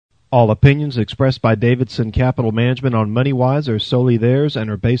All opinions expressed by Davidson Capital Management on MoneyWise are solely theirs and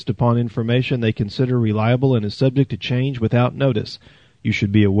are based upon information they consider reliable and is subject to change without notice. You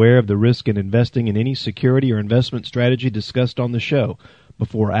should be aware of the risk in investing in any security or investment strategy discussed on the show.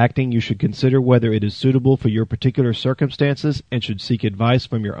 Before acting, you should consider whether it is suitable for your particular circumstances and should seek advice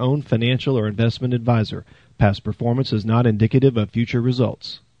from your own financial or investment advisor. Past performance is not indicative of future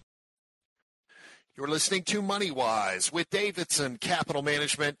results. You're listening to MoneyWise with Davidson Capital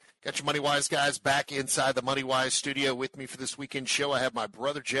Management. Got your MoneyWise guys back inside the MoneyWise studio with me for this weekend show. I have my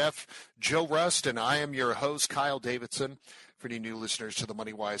brother Jeff, Joe Rust, and I am your host, Kyle Davidson. For any new listeners to the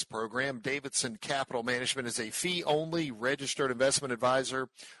MoneyWise program, Davidson Capital Management is a fee-only registered investment advisor.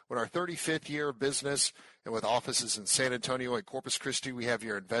 We're in our 35th year of business, and with offices in San Antonio and Corpus Christi, we have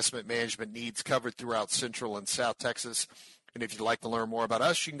your investment management needs covered throughout Central and South Texas. And if you'd like to learn more about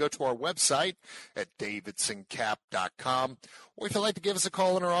us, you can go to our website at davidsoncap.com. Or if you'd like to give us a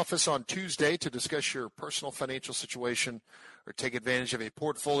call in our office on Tuesday to discuss your personal financial situation or take advantage of a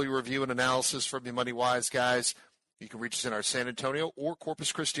portfolio review and analysis from the MoneyWise guys, you can reach us in our San Antonio or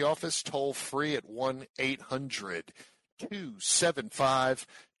Corpus Christi office, toll free at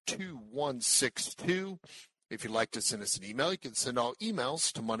 1-800-275-2162. If you'd like to send us an email, you can send all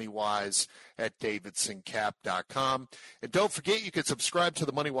emails to moneywise@davidsoncap.com. And don't forget, you can subscribe to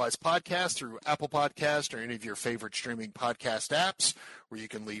the MoneyWise podcast through Apple Podcast or any of your favorite streaming podcast apps where you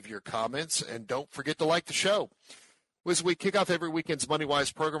can leave your comments. And don't forget to like the show. As we kick off every weekend's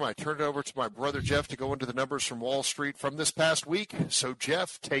MoneyWise program, I turn it over to my brother Jeff to go into the numbers from Wall Street from this past week. So,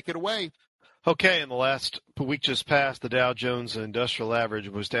 Jeff, take it away. Okay, in the last week just passed, the Dow Jones Industrial Average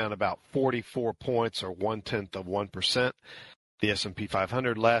was down about 44 points, or 0.1%. The S&P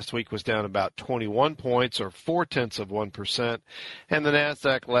 500 last week was down about 21 points, or 0.4%. And the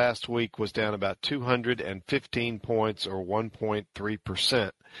Nasdaq last week was down about 215 points, or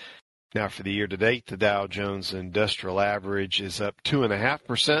 1.3%. Now, for the year-to-date, the Dow Jones Industrial Average is up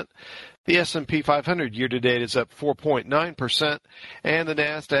 2.5%. The S&P 500 year-to-date is up 4.9%, and the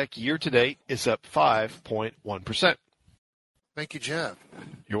Nasdaq year-to-date is up 5.1%. Thank you, Jeff.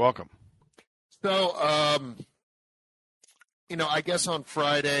 You're welcome. So, I guess on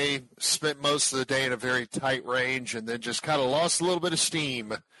Friday, spent most of the day in a very tight range and then just kind of lost a little bit of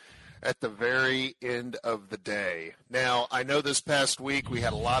steam at the very end of the day. Now, I know this past week we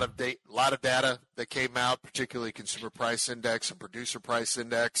had a lot of data that came out, particularly Consumer Price Index and Producer Price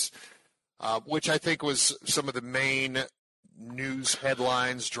Index, which I think was some of the main news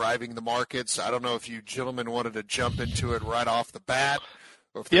headlines driving the markets. I don't know if you gentlemen wanted to jump into it right off the bat,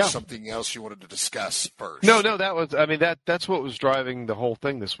 or if there's something else you wanted to discuss first. No, that's what was driving the whole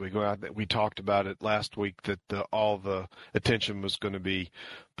thing this week. We talked about it last week, that all the attention was going to be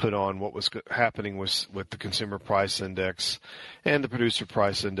put on what was happening with the Consumer Price Index and the Producer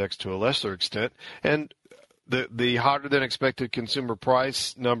Price Index to a lesser extent. And the hotter than expected consumer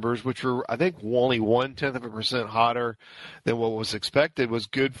price numbers, which were, I think, only 0.1% hotter than what was expected, was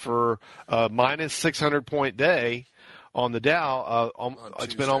good for a minus 600-point day on the Dow.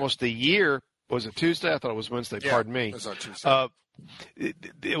 It's been almost a year. Was it Tuesday? I thought it was Wednesday. Yeah, Pardon me. It was on Tuesday.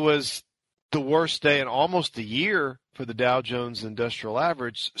 It was the worst day in almost a year for the Dow Jones Industrial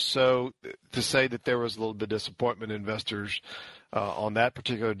Average. So to say that there was a little bit of disappointment in investors on that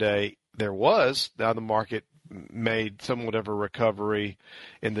particular day, there was. Now the market made somewhat of a recovery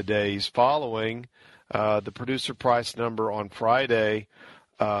in the days following. The producer price number on Friday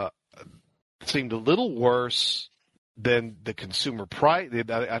seemed a little worse than the consumer price.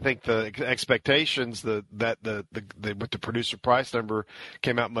 I think the expectations with the producer price number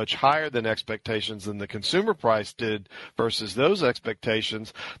came out much higher than expectations than the consumer price did versus those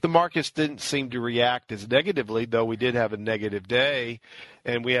expectations. The markets didn't seem to react as negatively, though we did have a negative day,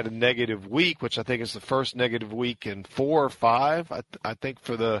 and we had a negative week, which I think is the first negative week in 4 or 5. I think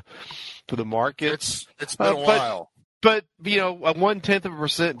for the markets. It's been a while. But a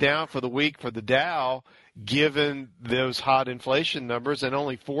 0.1% down for the week for the Dow, given those hot inflation numbers, and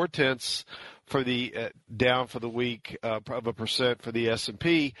only 0.4 for the down for the week of 1% for the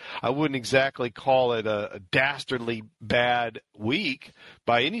S&P, I wouldn't exactly call it a dastardly bad week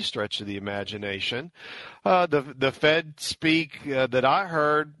by any stretch of the imagination. The Fed speak that I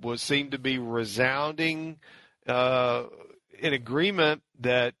heard seemed to be resounding in agreement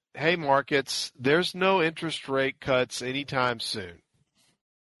that, hey, markets, there's no interest rate cuts anytime soon.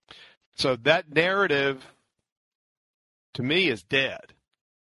 So that narrative, to me, is dead.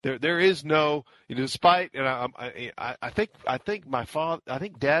 There is no, despite, and I think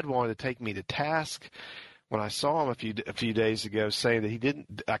Dad wanted to take me to task when I saw him a few days ago saying that he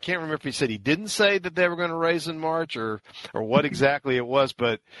didn't. I can't remember if he said he didn't say that they were going to raise in March or what exactly it was.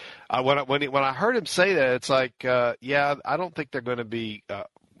 But when I heard him say that, it's like, yeah, I don't think they're going to be.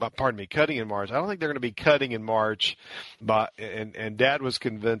 Cutting in March. I don't think they're going to be cutting in March, and Dad was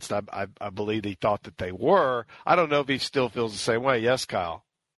convinced. I believe he thought that they were. I don't know if he still feels the same way. Yes, Kyle.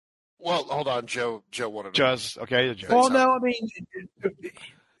 Well, hold on, Joe. Joe wanted to. Okay. Joe. Well, no, I mean,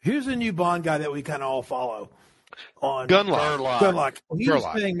 who's the new bond guy that we kind of all follow? On Gunlock. Well, he was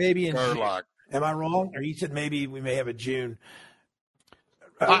saying maybe in June. Am I wrong? Or he said maybe we may have a June.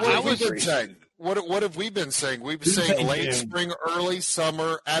 What have we been saying? We've been saying late spring, early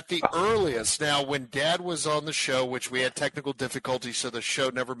summer at the earliest. Now, when Dad was on the show, which we had technical difficulties, so the show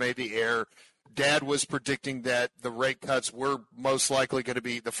never made the air, Dad was predicting that the rate cuts were most likely going to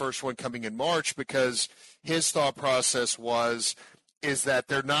be the first one coming in March because his thought process is that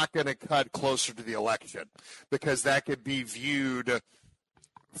they're not going to cut closer to the election because that could be viewed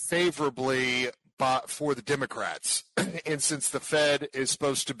favorably for the Democrats. And since the Fed is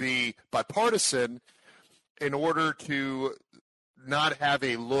supposed to be bipartisan, in order to not have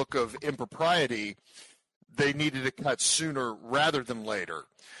a look of impropriety, they needed to cut sooner rather than later.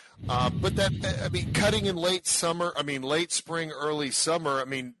 But cutting in late spring, early summer,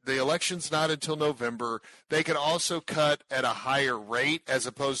 the election's not until November. They could also cut at a higher rate as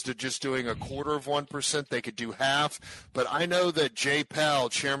opposed to just doing 0.25%. They could do half. But I know that Jay Powell,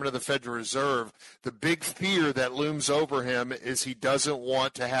 chairman of the Federal Reserve, the big fear that looms over him is he doesn't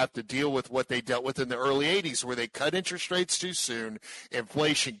want to have to deal with what they dealt with in the early 80s where they cut interest rates too soon.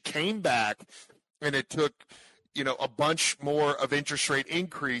 Inflation came back, and it took a bunch more of interest rate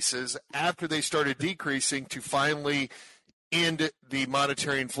increases after they started decreasing to finally end the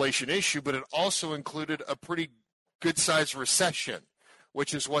monetary inflation issue, but it also included a pretty good-sized recession,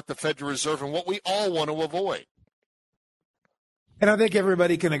 which is what the Federal Reserve and what we all want to avoid. And I think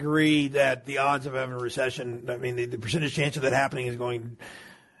everybody can agree that the odds of having a recession, the percentage chance of that happening is going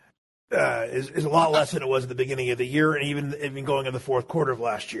is a lot less than it was at the beginning of the year, and even going in the fourth quarter of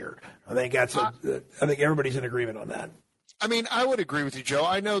last year. I think I think everybody's in agreement on that. I would agree with you, Joe.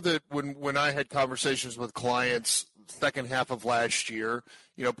 I know that when I had conversations with clients second half of last year,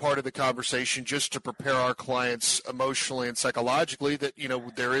 part of the conversation just to prepare our clients emotionally and psychologically that,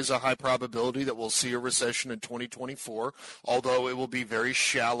 there is a high probability that we'll see a recession in 2024, although it will be very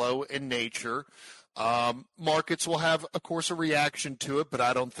shallow in nature. Markets will have, of course, a reaction to it, but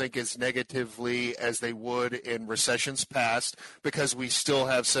I don't think as negatively as they would in recessions past because we still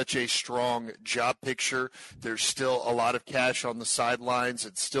have such a strong job picture. There's still a lot of cash on the sidelines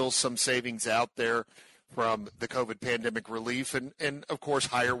and still some savings out there from the COVID pandemic relief and of course,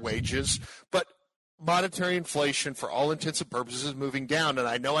 higher wages. But monetary inflation, for all intents and purposes, is moving down. And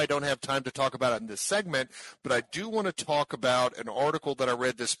I know I don't have time to talk about it in this segment, but I do want to talk about an article that I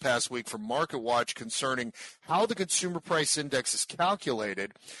read this past week from MarketWatch concerning how the consumer price index is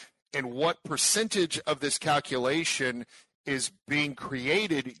calculated and what percentage of this calculation is being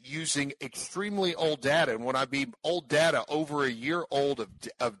created using extremely old data. And when I mean old data, over a year old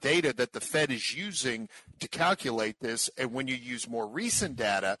of data that the Fed is using to calculate this. And when you use more recent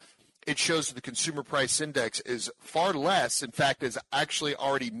data, it shows that the consumer price index is far less, in fact, has actually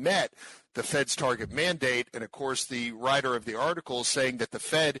already met the Fed's target mandate. And, of course, the writer of the article is saying that the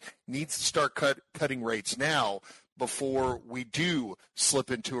Fed needs to start cutting rates now before we do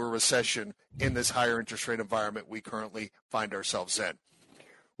slip into a recession in this higher interest rate environment we currently find ourselves in.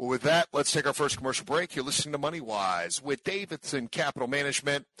 Well, with that, let's take our first commercial break. You're listening to Money Wise with Davidson Capital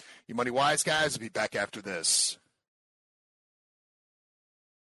Management. You Money Wise guys will be back after this.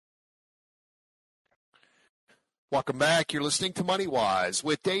 Welcome back. You're listening to Money Wise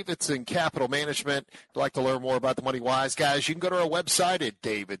with Davidson Capital Management. If you'd like to learn more about the Money Wise guys, you can go to our website at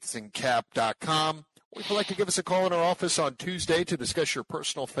davidsoncap.com. Or if you'd like to give us a call in our office on Tuesday to discuss your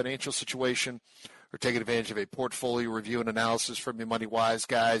personal financial situation or take advantage of a portfolio review and analysis from the Money Wise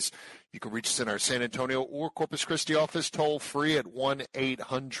guys, you can reach us in our San Antonio or Corpus Christi office toll free at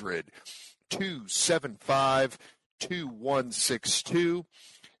 1-800-275-2162.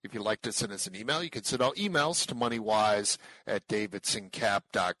 If you'd like to send us an email, you can send all emails to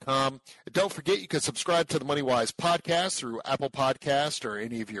moneywise@davidsoncap.com. And don't forget, you can subscribe to the MoneyWise podcast through Apple Podcast or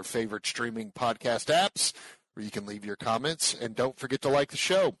any of your favorite streaming podcast apps, where you can leave your comments. And don't forget to like the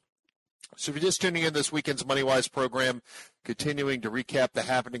show. So if you're just tuning in, this weekend's MoneyWise program, continuing to recap the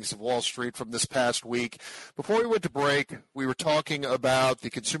happenings of Wall Street from this past week. Before we went to break, we were talking about the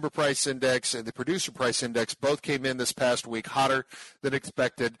Consumer Price Index and the Producer Price Index. Both came in this past week hotter than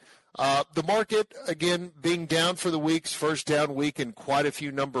expected. The market, again, being down for the week's first down week in quite a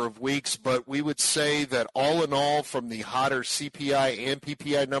few number of weeks, but we would say that all in all, from the hotter CPI and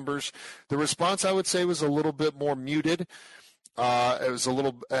PPI numbers, the response, I would say, was a little bit more muted. It was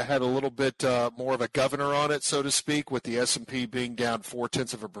had a little bit more of a governor on it, so to speak, with the S&P being down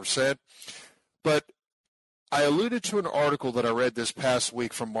 0.4%. But I alluded to an article that I read this past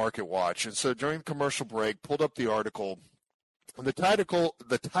week from MarketWatch, and so during the commercial break, pulled up the article. And the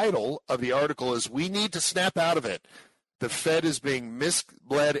title of the article is "We Need to Snap Out of It. The Fed is being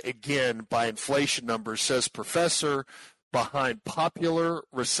misled again by inflation numbers," says professor behind popular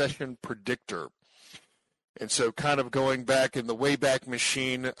recession predictor. And so kind of going back in the Wayback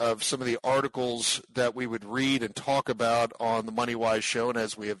Machine of some of the articles that we would read and talk about on the MoneyWise show, and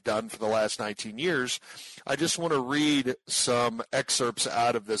as we have done for the last 19 years, I just want to read some excerpts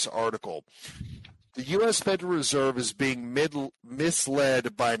out of this article. The U.S. Federal Reserve is being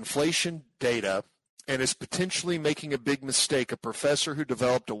misled by inflation data and is potentially making a big mistake, a professor who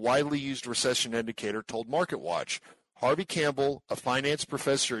developed a widely used recession indicator told MarketWatch. Harvey Campbell, a finance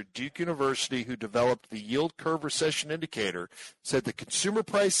professor at Duke University who developed the yield curve recession indicator, said the Consumer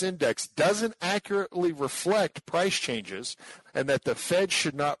Price Index doesn't accurately reflect price changes and that the Fed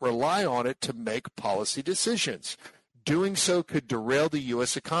should not rely on it to make policy decisions. Doing so could derail the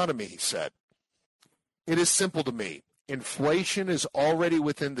U.S. economy, he said. It is simple to me. Inflation is already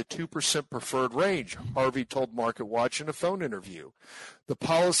within the 2% preferred range, Harvey told MarketWatch in a phone interview. The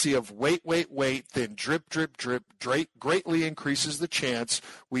policy of wait, then drip, drip, drip greatly increases the chance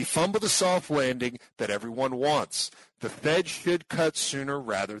we fumble the soft landing that everyone wants. The Fed should cut sooner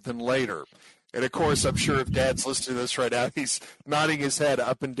rather than later. And, of course, I'm sure if Dad's listening to this right now, he's nodding his head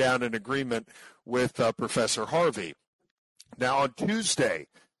up and down in agreement with Professor Harvey. Now, on Tuesday,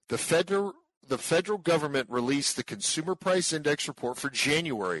 the federal government released the Consumer Price Index report for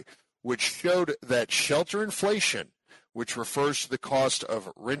January, which showed that shelter inflation, which refers to the cost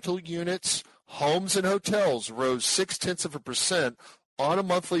of rental units, homes, and hotels, rose 0.6% on a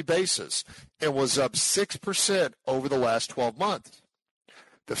monthly basis and was up 6% over the last 12 months.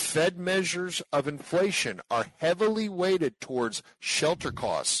 The Fed measures of inflation are heavily weighted towards shelter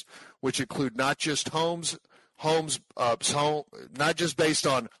costs, which include not just not just based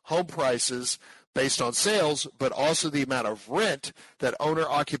on home prices based on sales, but also the amount of rent that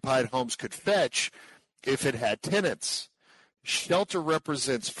owner-occupied homes could fetch if it had tenants. Shelter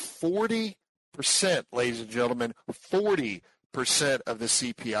represents 40%, ladies and gentlemen, 40% of the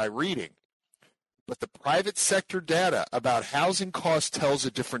CPI reading. But the private sector data about housing costs tells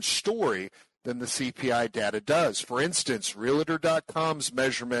a different story than the CPI data does. For instance, Realtor.com's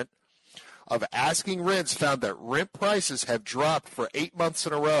measurement of asking rents found that rent prices have dropped for 8 months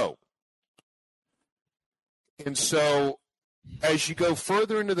in a row. And so as you go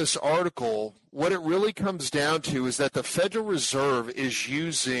further into this article, what it really comes down to is that the Federal Reserve is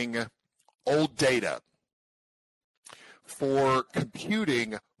using old data for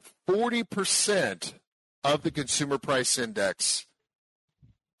computing 40% of the Consumer Price Index.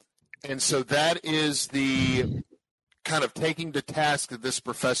 And so that is the kind of taking to task that this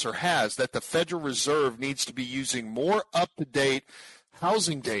professor has, that the Federal Reserve needs to be using more up-to-date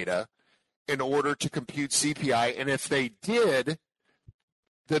housing data in order to compute CPI. And if they did,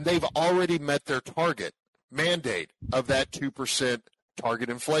 then they've already met their target mandate of that 2% target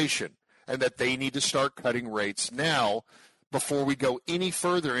inflation, and that they need to start cutting rates now before we go any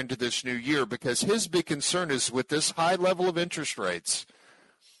further into this new year, because his big concern is with this high level of interest rates,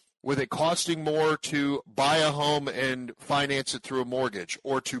 with it costing more to buy a home and finance it through a mortgage,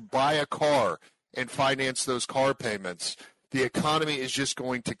 or to buy a car and finance those car payments, the economy is just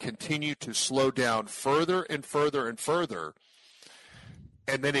going to continue to slow down further and further and further.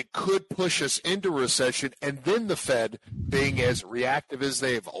 And then it could push us into recession, and then the Fed, being as reactive as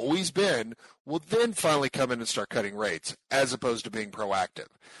they have always been, will then finally come in and start cutting rates, as opposed to being proactive.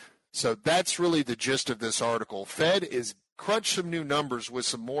 So that's really the gist of this article. Fed is crunch some new numbers with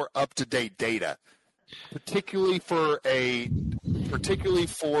some more up-to-date data, particularly for a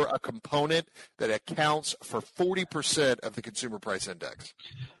component that accounts for 40% of the Consumer Price Index.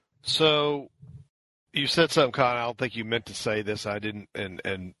 So you said something, Con. I don't think you meant to say this. I didn't,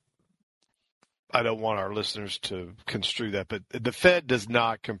 and I don't want our listeners to construe that, but the Fed does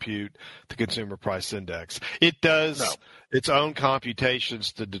not compute the Consumer Price Index. It does its own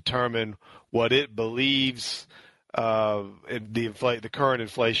computations to determine what it believes the current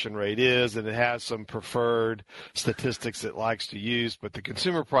inflation rate is, and it has some preferred statistics it likes to use. But the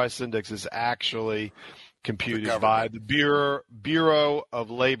consumer price index is actually computed by the Bureau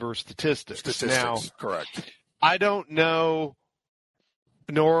of Labor Statistics. Now, correct. I don't know,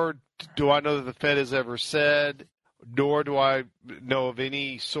 nor do I know that the Fed has ever said, nor do I know of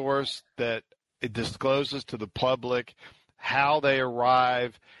any source that it discloses to the public how they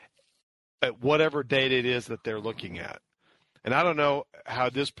arrive at whatever data it is that they're looking at. And I don't know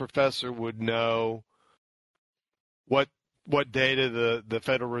how this professor would know what data the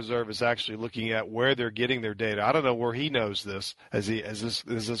Federal Reserve is actually looking at, where they're getting their data. I don't know where he knows this. Has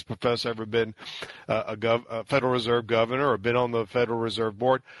this professor ever been a Federal Reserve governor or been on the Federal Reserve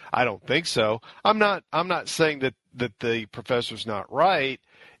Board? I don't think so. I'm not saying that the professor's not right.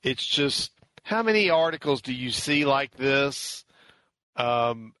 It's just, how many articles do you see like this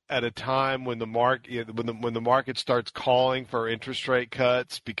at a time when the market starts calling for interest rate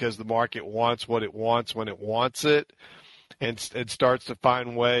cuts because the market wants what it wants when it wants it? And it starts to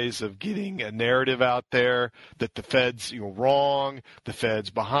find ways of getting a narrative out there that the Fed's wrong, the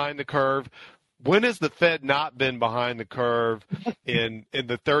Fed's behind the curve. When has the Fed not been behind the curve in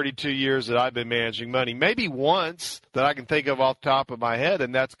the 32 years that I've been managing money? Maybe once that I can think of off the top of my head,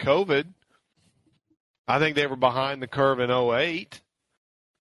 and that's COVID. I think they were behind the curve in 2008,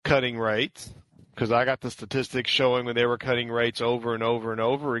 cutting rates, because I got the statistics showing when they were cutting rates over and over and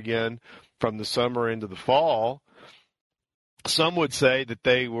over again from the summer into the fall. Some would say that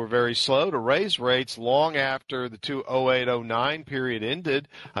they were very slow to raise rates long after the 2008-09 period ended.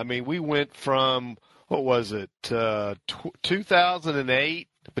 I mean, we went from, 2008,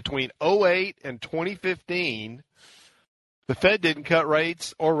 between 2008 and 2015, the Fed didn't cut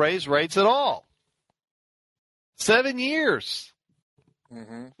rates or raise rates at all. 7 years.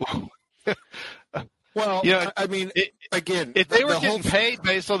 Mm-hmm. Well, I mean, again, if they were getting paid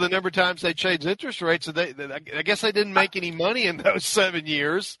based on the number of times they changed interest rates, so I guess they didn't make any money in those 7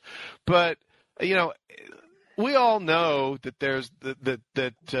 years. But we all know that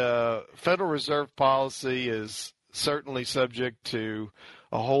that Federal Reserve policy is certainly subject to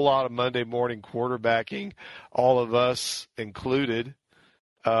a whole lot of Monday morning quarterbacking, all of us included.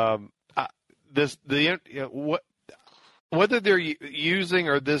 Whether they're using,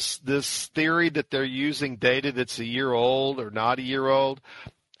 or this theory that they're using data that's a year old or not a year old,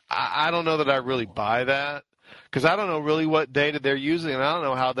 I don't know that I really buy that, because I don't know really what data they're using, and I don't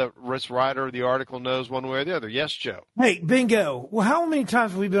know how the writer of the article knows one way or the other. Yes, Joe. Hey, bingo. Well, how many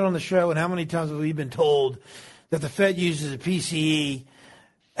times have we been on the show, and how many times have we been told that the Fed uses a PCE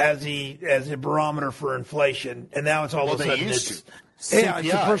as a barometer for inflation, and now it's all of a sudden it's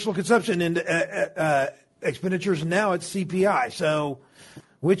a personal consumption and expenditures, and now it's CPI. So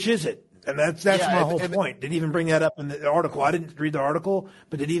which is it? And that's my whole point. Didn't even bring that up in the article. I didn't read the article,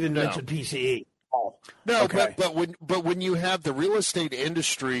 but didn't even mention PCE. No, okay. but when you have the real estate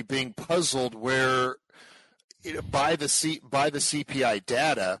industry being puzzled where by the CPI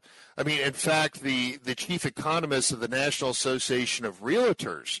data, I mean, in fact, the chief economist of the National Association of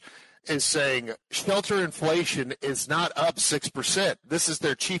Realtors is saying shelter inflation is not up 6%. This is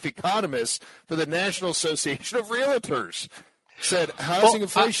their chief economist for the National Association of Realtors. Said housing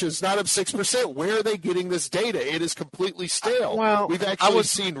inflation is not up 6%. Where are they getting this data? It is completely stale. We've actually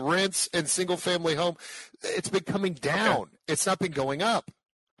seen rents and single-family home. It's been coming down. Okay. It's not been going up.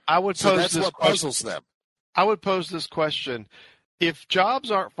 That's what puzzles them. I would pose this question. If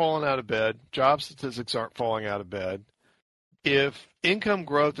jobs aren't falling out of bed, job statistics aren't falling out of bed, if income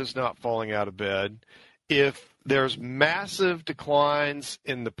growth is not falling out of bed, if there's massive declines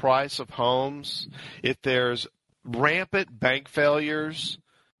in the price of homes, if there's rampant bank failures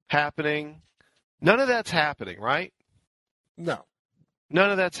happening, none of that's happening, right? No. None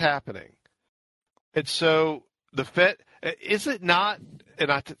of that's happening. And so the Fed, is it not,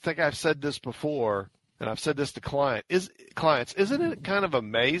 and I think I've said this before, and I've said this to clients, isn't it kind of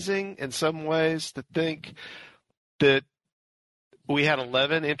amazing in some ways to think that we had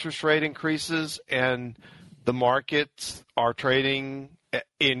 11 interest rate increases and the markets are trading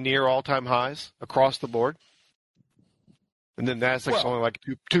in near all-time highs across the board? And then NASDAQ's only like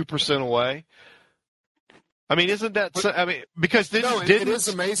 2% away. I mean, isn't that? Because it is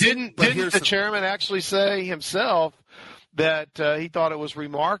amazing. Didn't the chairman actually say himself that he thought it was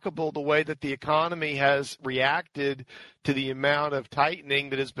remarkable the way that the economy has reacted to the amount of tightening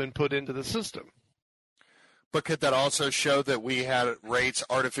that has been put into the system? But could that also show that we had rates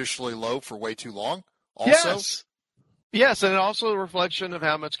artificially low for way too long? Also? Yes, and also a reflection of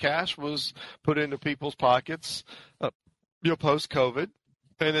how much cash was put into people's pockets, post-COVID,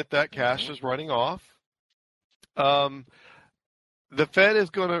 and that cash is running off. The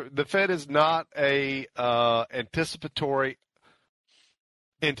Fed is not a anticipatory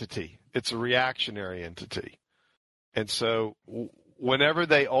entity. It's a reactionary entity. And so whenever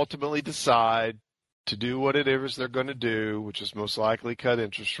they ultimately decide to do what it is they're going to do, which is most likely cut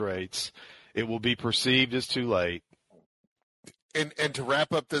interest rates, it will be perceived as too late. And to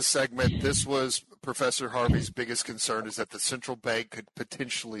wrap up this segment, this was Professor Harvey's biggest concern, is that the central bank could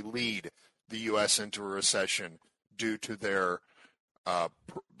potentially lead the U.S. into a recession due to their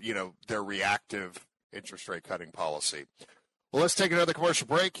reactive interest rate cutting policy. Well, let's take another commercial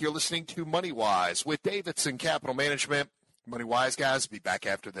break. You're listening to Money Wise with Davidson Capital Management. Money Wise guys, be back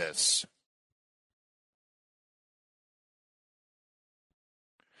after this.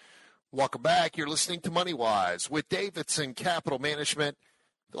 Welcome back. You're listening to Money Wise with Davidson Capital Management.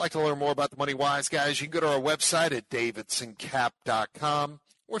 If you'd like to learn more about the Money Wise guys, you can go to our website at davidsoncap.com.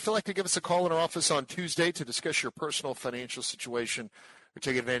 Or if you'd like to give us a call in our office on Tuesday to discuss your personal financial situation or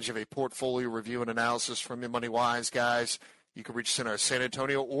take advantage of a portfolio review and analysis from your Money Wise guys, you can reach us in our San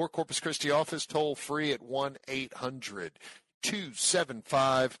Antonio or Corpus Christi office toll free at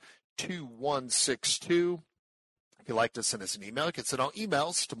 1-800-275-2162. If you'd like to send us an email, you can send all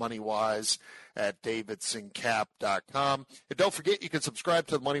emails to moneywise@davidsoncap.com. And don't forget, you can subscribe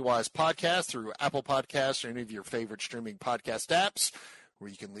to the MoneyWise podcast through Apple Podcasts or any of your favorite streaming podcast apps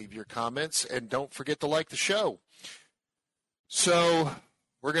where you can leave your comments. And don't forget to like the show. So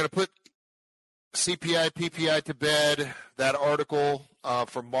we're going to put CPI, PPI to bed, that article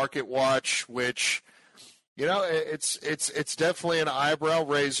from Market Watch, which, it's definitely an eyebrow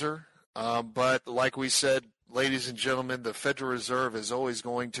raiser. But like we said, ladies and gentlemen, the Federal Reserve is always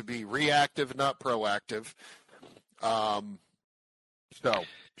going to be reactive, not proactive. So,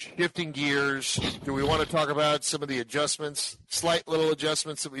 shifting gears, do we want to talk about some of the adjustments, slight little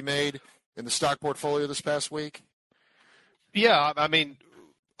adjustments that we made in the stock portfolio this past week? Yeah, I mean,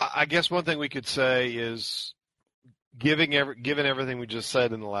 I guess one thing we could say is, given everything we just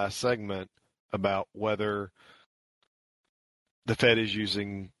said in the last segment about whether the Fed is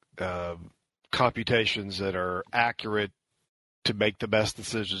using computations that are accurate to make the best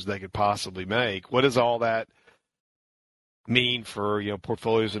decisions they could possibly make, what does all that mean for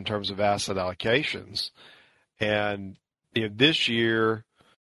portfolios in terms of asset allocations? And this year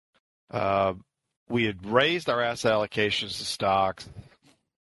we had raised our asset allocations to stocks.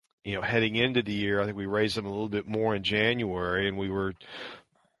 Heading into the year, I think we raised them a little bit more in January, and we were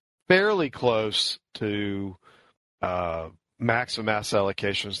fairly close to maximum asset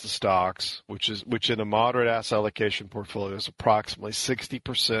allocations to stocks, which in a moderate asset allocation portfolio is approximately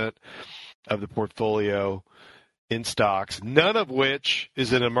 60% of the portfolio in stocks, none of which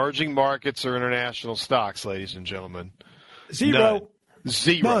is in emerging markets or international stocks, ladies and gentlemen. Zero.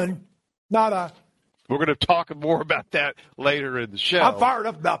 None. Nada. We're going to talk more about that later in the show. I'm fired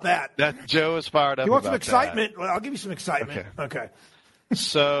up about that. Joe is fired up about that. You want some excitement? Well, I'll give you some excitement. Okay.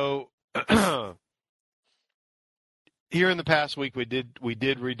 So here in the past week, we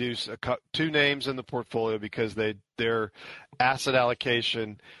did reduce two names in the portfolio because their asset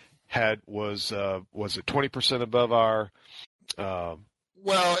allocation was it 20% above our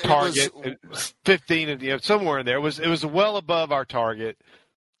target? It was 15, somewhere in there. It was well above our target.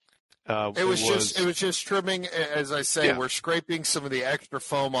 It was just trimming, as I say. Yeah. We're scraping some of the extra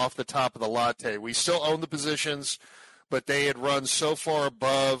foam off the top of the latte. We still own the positions, but they had run so far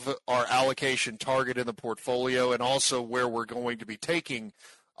above our allocation target in the portfolio, and also where we're going to be taking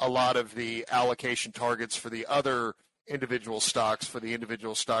a lot of the allocation targets for the other individual stocks, for the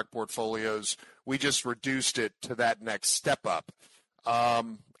individual stock portfolios. We just reduced it to that next step up.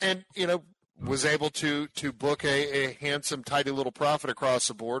 And was able to book a handsome, tidy little profit across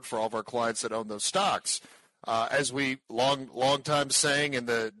the board for all of our clients that own those stocks. As we long time saying in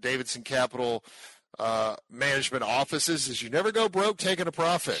the Davidson Capital management offices, is you never go broke taking a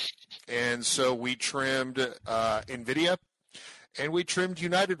profit. And so we trimmed NVIDIA and we trimmed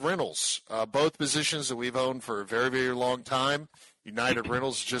United Rentals, both positions that we've owned for a very, very long time. United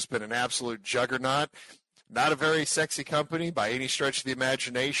Rentals has just been an absolute juggernaut. Not a very sexy company by any stretch of the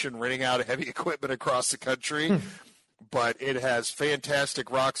imagination, renting out heavy equipment across the country, but it has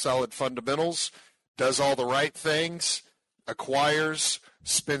fantastic rock-solid fundamentals, does all the right things, acquires,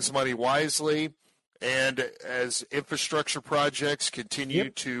 spends money wisely, and as infrastructure projects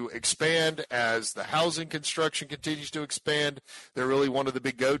continue to expand, as the housing construction continues to expand, they're really one of the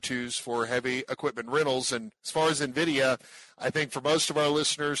big go-tos for heavy equipment rentals. And as far as NVIDIA, I think for most of our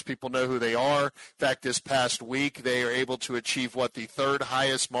listeners, people know who they are. In fact, this past week, they are able to achieve the third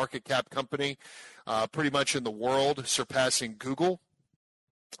highest market cap company pretty much in the world, surpassing Google.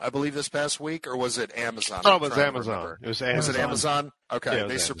 I believe, this past week, or was it Amazon? Oh, it was Amazon. Was it Amazon? Okay, yeah,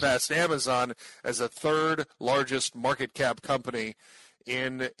 they surpassed Amazon as the third largest market cap company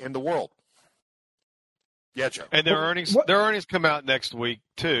in the world. Yeah, Joe. And their earnings come out next week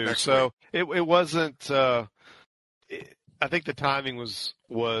too. It wasn't. I think the timing was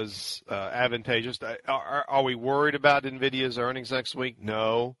advantageous. Are we worried about NVIDIA's earnings next week?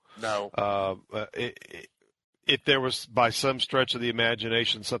 No. If there was, by some stretch of the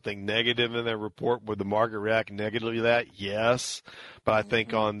imagination, something negative in their report, would the market react negatively to that? Yes. But I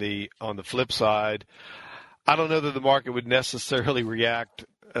think on the flip side, I don't know that the market would necessarily react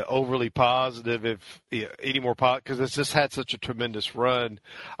overly positive because it's just had such a tremendous run.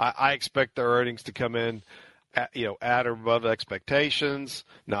 I expect their earnings to come in at or above expectations,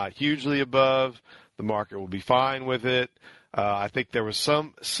 not hugely above. The market will be fine with it. I think there was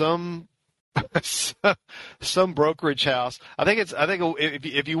some brokerage house. I think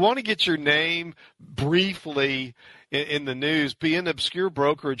if you want to get your name briefly in the news, be an obscure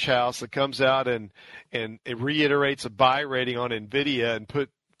brokerage house that comes out and it reiterates a buy rating on NVIDIA and put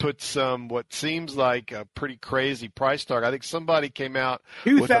some what seems like a pretty crazy price target. I think somebody came out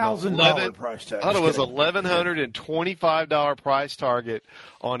with $2,000 price tag. I thought it was $1,125 price target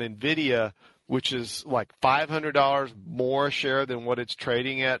on NVIDIA, which is like $500 more a share than what it's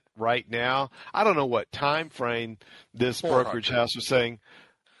trading at right now. I don't know what time frame this brokerage house was saying.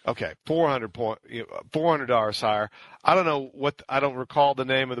 Okay, $400 higher. I don't know I don't recall the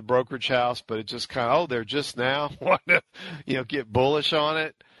name of the brokerage house, but it just kind of, they're just now wanting to, get bullish on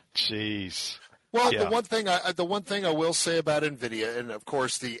it. Jeez. Well, yeah. The one thing I will say about NVIDIA, and of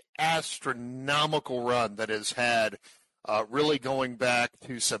course the astronomical run that has had, really going back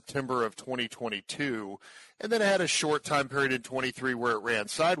to September of 2022, and then it had a short time period in 23 where it ran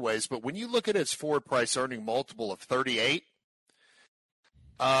sideways. But when you look at its forward price earning multiple of 38,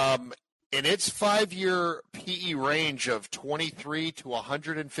 in its 5-year PE range of 23 to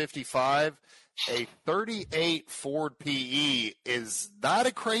 155, a 38 forward PE is not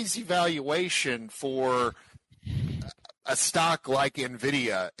a crazy valuation for a stock like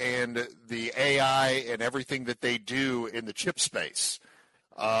NVIDIA and the AI and everything that they do in the chip space.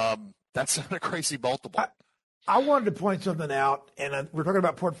 That's not a crazy multiple. I wanted to point something out, and we're talking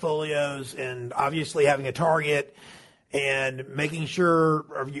about portfolios and obviously having a target and making sure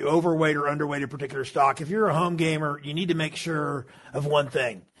are you overweight or underweight a particular stock. If you're a home gamer, you need to make sure of one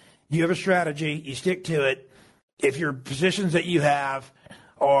thing. You have a strategy, you stick to it. If your positions that you have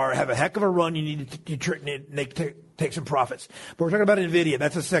have a heck of a run, you need to take some profits. But we're talking about NVIDIA.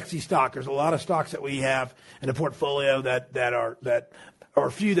 That's a sexy stock. There's a lot of stocks that we have in the portfolio that are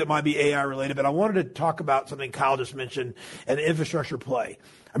a few that might be AI related. But I wanted to talk about something Kyle just mentioned, an infrastructure play.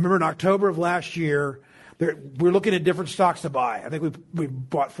 I remember in October of last year, we're looking at different stocks to buy. I think we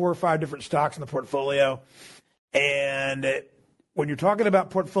bought 4 or 5 different stocks in the portfolio. And when you're talking about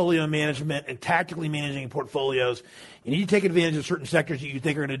portfolio management and tactically managing portfolios, you need to take advantage of certain sectors that you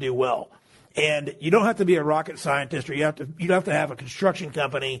think are going to do well. And you don't have to be a rocket scientist, or you don't have to have a construction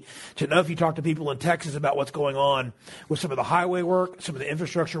company to know, if you talk to people in Texas about what's going on with some of the highway work, some of the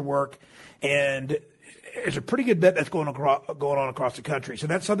infrastructure work, and it's a pretty good bet that's going on across the country. So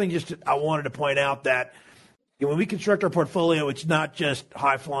that's something I wanted to point out, that when we construct our portfolio, it's not just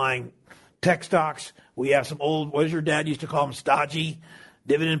high-flying tech stocks. We have some old, what does your dad used to call them, stodgy,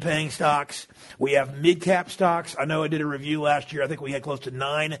 dividend-paying stocks. We have mid-cap stocks. I know I did a review last year. I think we had close to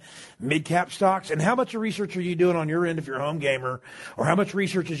 9 mid-cap stocks. And how much research are you doing on your end if you're a home gamer, or how much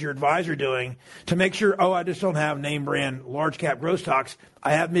research is your advisor doing to make sure, I just don't have name-brand large-cap growth stocks.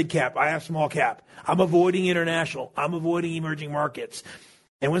 I have mid-cap. I have small-cap. I'm avoiding international. I'm avoiding emerging markets.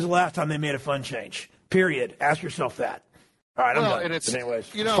 And when's the last time they made a fund change? Period. Ask yourself that. All right, I'm done. And it's,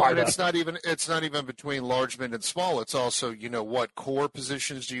 anyways, and it's not even between large, mid, and small. It's also, what core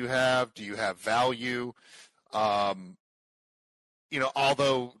positions do you have? Do you have value? Although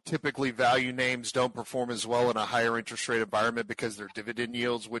typically value names don't perform as well in a higher interest rate environment because they're dividend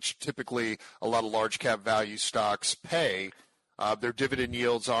yields, which typically a lot of large cap value stocks pay. Their dividend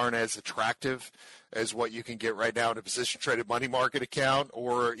yields aren't as attractive as what you can get right now in a position-traded money market account,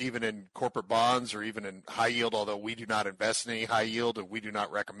 or even in corporate bonds, or even in high yield, although we do not invest in any high yield, and we do not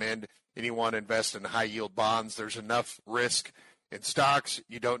recommend anyone invest in high-yield bonds. There's enough risk in stocks.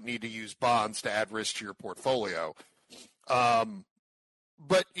 You don't need to use bonds to add risk to your portfolio.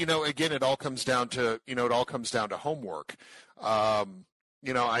 But, again, it all comes down to homework. I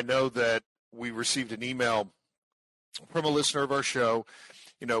know that we received an email from a listener of our show,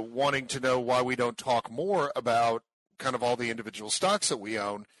 wanting to know why we don't talk more about kind of all the individual stocks that we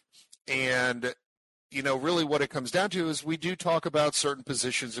own. And, really what it comes down to is we do talk about certain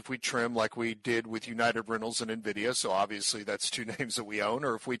positions if we trim like we did with United Rentals and NVIDIA. So obviously that's two names that we own.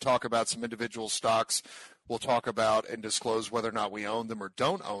 Or if we talk about some individual stocks, we'll talk about and disclose whether or not we own them or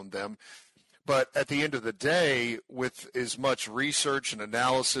don't own them. But at the end of the day, with as much research and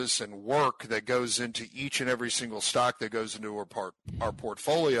analysis and work that goes into each and every single stock that goes into our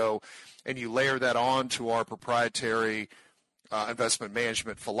portfolio, and you layer that on to our proprietary investment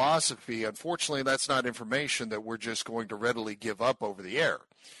management philosophy, unfortunately, that's not information that we're just going to readily give up over the air.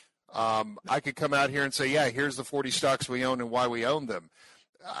 I could come out here and say, yeah, here's the 40 stocks we own and why we own them.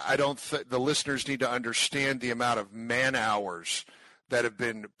 I don't the listeners need to understand the amount of man hours that have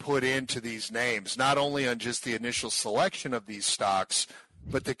been put into these names, not only on just the initial selection of these stocks,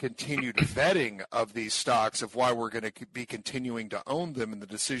 but the continued vetting of these stocks of why we're going to be continuing to own them and the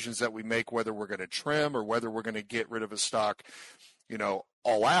decisions that we make, whether we're going to trim or whether we're going to get rid of a stock,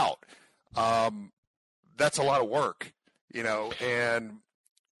 all out. That's a lot of work, and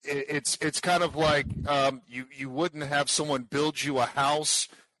it's kind of like you wouldn't have someone build you a house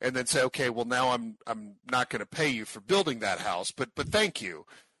and then say, okay, well, now I'm not going to pay you for building that house, but thank you,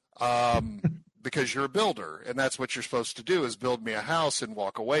 because you're a builder, and that's what you're supposed to do is build me a house and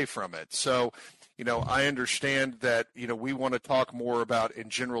walk away from it. So, I understand that, we want to talk more about, in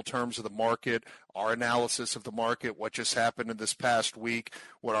general terms of the market, our analysis of the market, what just happened in this past week,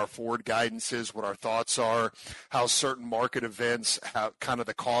 what our forward guidance is, what our thoughts are, how certain market events, how kind of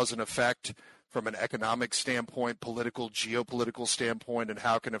the cause and effect from an economic standpoint, political, geopolitical standpoint, and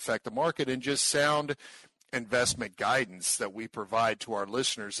how it can affect the market, and just sound investment guidance that we provide to our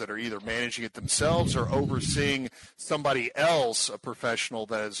listeners that are either managing it themselves or overseeing somebody else, a professional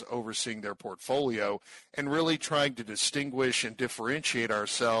that is overseeing their portfolio, and really trying to distinguish and differentiate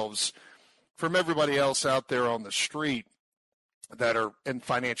ourselves from everybody else out there on the street that are in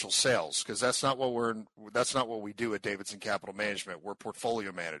financial sales, because that's not what we do at Davidson Capital Management. We're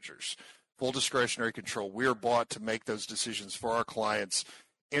portfolio managers. Full discretionary control. We're bought to make those decisions for our clients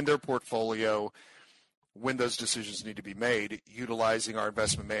in their portfolio when those decisions need to be made, utilizing our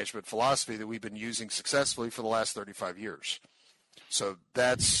investment management philosophy that we've been using successfully for the last 35 years. So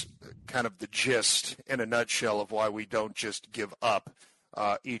that's kind of the gist in a nutshell of why we don't just give up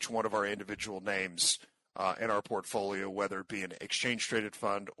each one of our individual names in our portfolio, whether it be an exchange-traded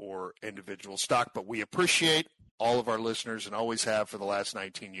fund or individual stock. But we appreciate all of our listeners and always have for the last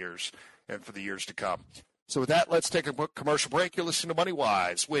 19 years and for the years to come. So with that, let's take a commercial break. You're listening to Money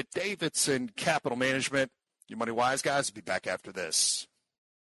Wise with Davidson Capital Management. Your Money Wise guys will be back after this.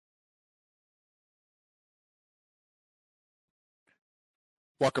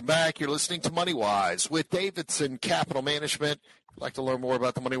 Welcome back. You're listening to Money Wise with Davidson Capital Management. If you'd like to learn more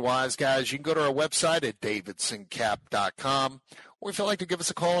about the Money Wise guys, you can go to our website at davidsoncap.com. Or if you'd like to give us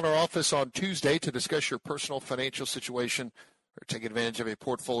a call in our office on Tuesday to discuss your personal financial situation or take advantage of a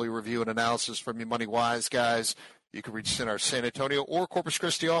portfolio review and analysis from your Money Wise guys, you can reach us in our San Antonio or Corpus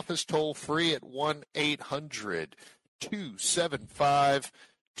Christi office toll free at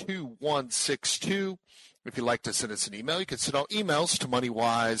 1-800-275-2162. If you'd like to send us an email, you can send out emails to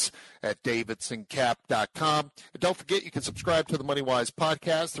moneywise@davidsoncap.com. And don't forget, you can subscribe to the Money Wise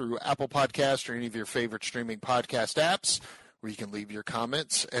podcast through Apple Podcasts or any of your favorite streaming podcast apps, where you can leave your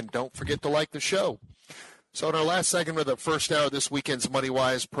comments. And don't forget to like the show. So in our last segment of the first hour of this weekend's Money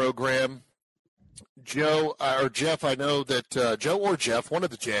Wise program, Jeff, I know that Joe or Jeff, one of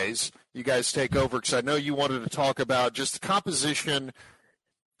the J's, you guys take over, because I know you wanted to talk about just the composition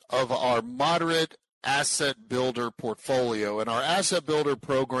of our moderate asset builder portfolio. And our asset builder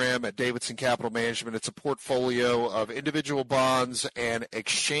program at Davidson Capital Management, it's a portfolio of individual bonds and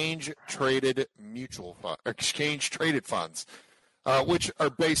exchange-traded funds. Which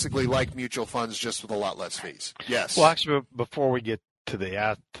are basically like mutual funds, just with a lot less fees. Yes. Well, actually, before we get to the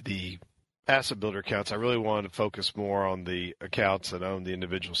asset builder accounts, I really wanted to focus more on the accounts that own the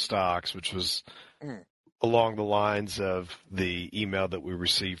individual stocks, which was along the lines of the email that we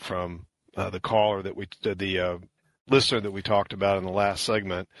received from the listener that we talked about in the last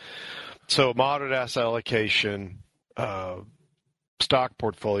segment. So, moderate asset allocation. Stock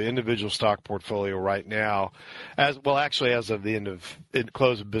portfolio, individual stock portfolio right now, as of the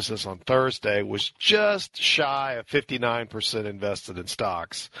close of business on Thursday, was just shy of 59% invested in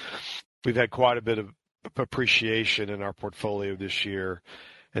stocks. We've had quite a bit of appreciation in our portfolio this year.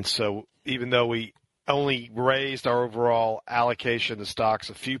 And so even though we only raised our overall allocation to stocks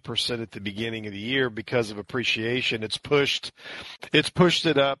a few percent at the beginning of the year because of appreciation, it's pushed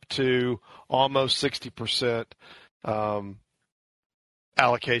it up to almost 60%.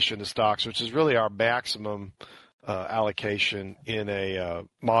 Allocation to stocks, which is really our maximum allocation in a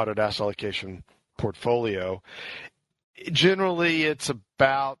moderate asset allocation portfolio. Generally, it's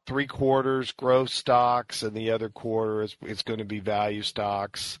about 3/4 growth stocks, and the other quarter is going to be value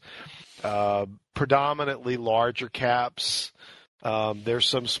stocks. Predominantly larger caps. There's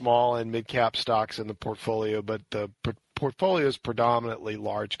some small and mid cap stocks in the portfolio, but the portfolio is predominantly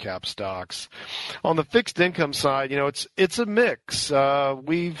large cap stocks. On the fixed income side, it's a mix.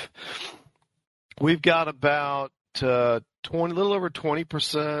 We've got about a little over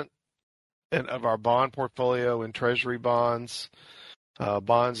 20% of our bond portfolio in treasury bonds.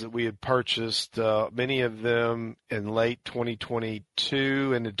 Bonds that we had purchased, many of them in late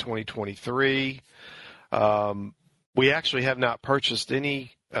 2022 into 2023. We actually have not purchased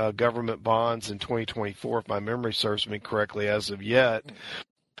any government bonds in 2024, if my memory serves me correctly, as of yet.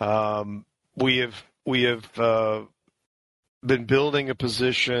 We have been building a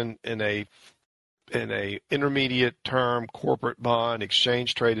position in a intermediate term corporate bond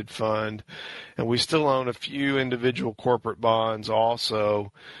exchange traded fund, and we still own a few individual corporate bonds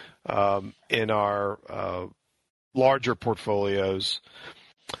also in our larger portfolios.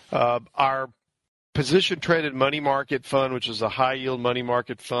 Our position traded money market fund, which is a high yield money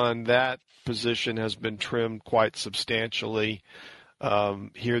market fund, that position has been trimmed quite substantially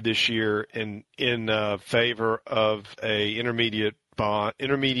here this year in favor of a intermediate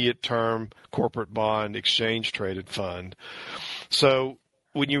term corporate bond exchange traded fund. So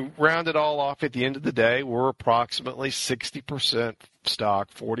when you round it all off at the end of the day, we're approximately 60% stock,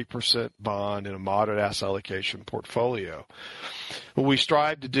 40% bond, in a moderate asset allocation portfolio. What we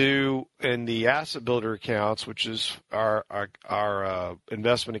strive to do in the asset builder accounts, which is our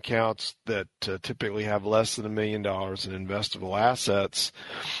investment accounts that typically have less than $1 million in investable assets,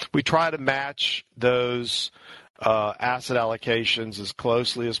 we try to match those asset allocations as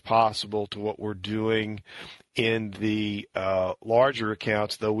closely as possible to what we're doing in the larger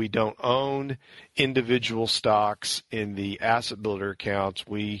accounts. Though we don't own individual stocks in the asset builder accounts,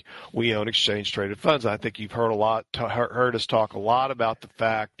 we own exchange traded funds. I think you've heard us talk a lot about the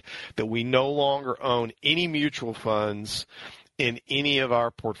fact that we no longer own any mutual funds in any of our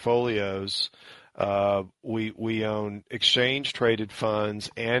portfolios. We own exchange traded funds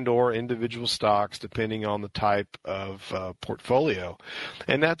and or individual stocks depending on the type of portfolio.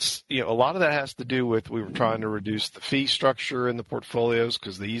 And that's, a lot of that has to do with, we were trying to reduce the fee structure in the portfolios,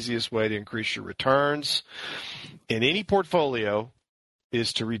 because the easiest way to increase your returns in any portfolio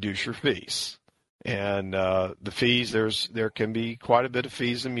is to reduce your fees. And the fees, there can be quite a bit of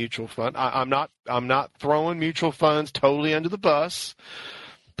fees in mutual fund. I'm not throwing mutual funds totally under the bus,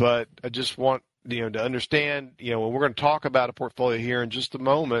 but I just want to understand, when we're going to talk about a portfolio here in just a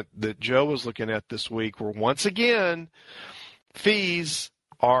moment that Joe was looking at this week, where once again fees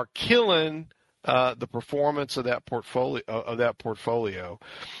are killing the performance of that portfolio.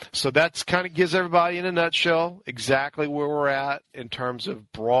 So that's kind of gives everybody in a nutshell exactly where we're at in terms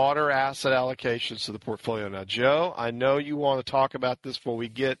of broader asset allocations to the portfolio. Now, Joe, I know you want to talk about this before we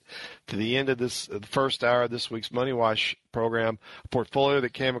get to the end of the first hour of this week's MoneyWise program, a portfolio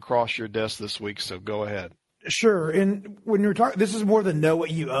that came across your desk this week. So go ahead. Sure. And when you're talking, this is more the know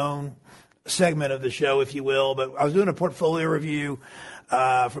what you own segment of the show, if you will. But I was doing a portfolio review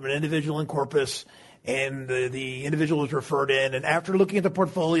from an individual in Corpus, and the individual was referred in. And after looking at the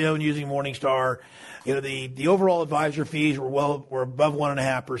portfolio and using Morningstar, the overall advisor fees were above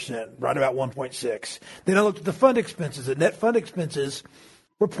 1.5%, right about 1.6. Then I looked at the fund expenses. The net fund expenses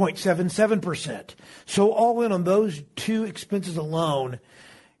were 0.77%. So all in on those two expenses alone,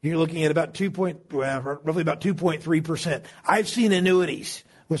 you're looking at about roughly about 2.3%. I've seen annuities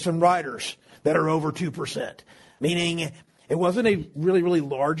with some riders that are over 2%, meaning it wasn't a really, really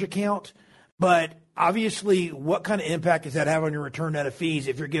large account, but obviously what kind of impact does that have on your return net of fees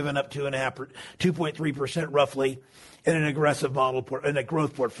if you're giving up 2.3% roughly in an aggressive model, in a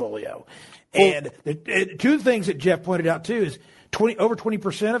growth portfolio? And two things that Jeff pointed out too is over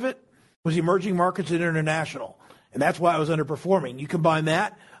 20% of it was emerging markets and international. And that's why I was underperforming. You combine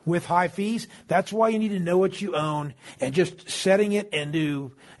that with high fees, that's why you need to know what you own, and just setting it and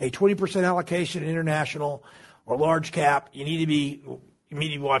do a 20% allocation in international or large cap, you need to be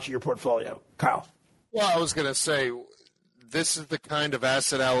watching your portfolio. Kyle. Well, I was going to say, this is the kind of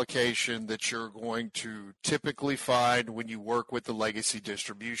asset allocation that you're going to typically find when you work with the legacy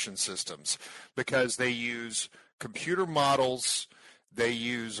distribution systems, because they use computer models, they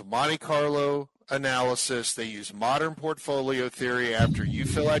use Monte Carlo analysis, they use modern portfolio theory after you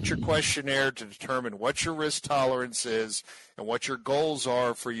fill out your questionnaire to determine what your risk tolerance is and what your goals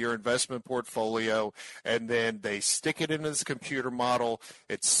are for your investment portfolio, and then they stick it into this computer model.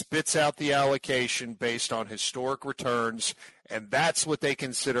 It spits out the allocation based on historic returns, and that's what they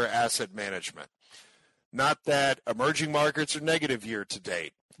consider asset management. Not that emerging markets are negative year to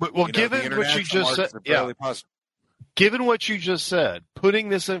date. Well, given what you just said, given what you just said, putting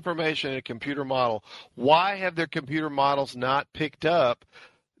this information in a computer model, why have their computer models not picked up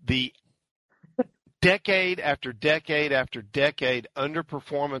the decade after decade after decade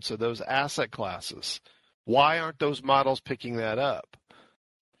underperformance of those asset classes? Why aren't those models picking that up?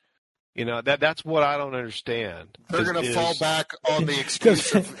 That's what I don't understand. They're going to fall back on the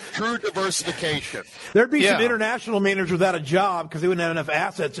excuse of true diversification. There'd be some international managers without a job because they wouldn't have enough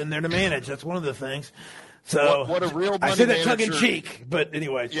assets in there to manage. That's one of the things. So what a real money I said that manager, tongue in cheek, but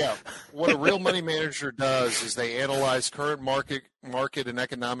anyway. Yeah, what a real money manager does is they analyze current market and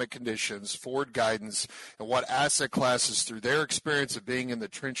economic conditions, forward guidance, and what asset classes, through their experience of being in the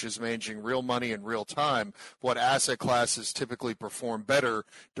trenches managing real money in real time, what asset classes typically perform better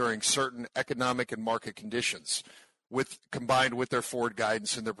during certain economic and market conditions, combined with their forward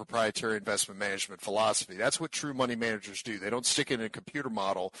guidance and their proprietary investment management philosophy. That's what true money managers do. They don't stick it in a computer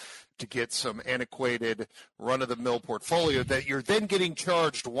model to get some antiquated run-of-the-mill portfolio that you're then getting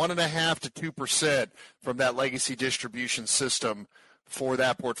charged 1.5% to 2% from that legacy distribution system for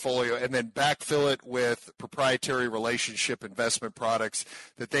that portfolio, and then backfill it with proprietary relationship investment products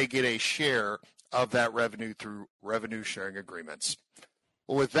that they get a share of that revenue through revenue sharing agreements.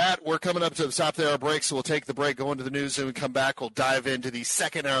 Well, with that, we're coming up to the top of our break, so we'll take the break, go into the news, and we come back. We'll dive into the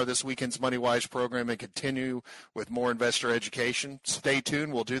second hour of this weekend's MoneyWise program and continue with more investor education. Stay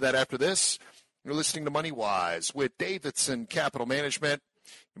tuned. We'll do that after this. You're listening to MoneyWise with Davidson Capital Management.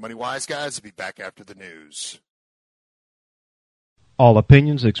 Your MoneyWise guys will be back after the news. All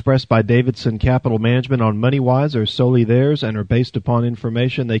opinions expressed by Davidson Capital Management on MoneyWise are solely theirs and are based upon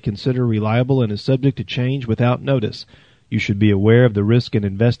information they consider reliable and is subject to change without notice. You should be aware of the risk in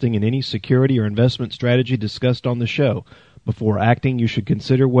investing in any security or investment strategy discussed on the show. Before acting, you should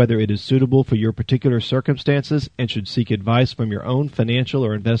consider whether it is suitable for your particular circumstances and should seek advice from your own financial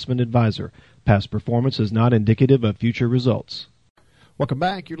or investment advisor. Past performance is not indicative of future results. Welcome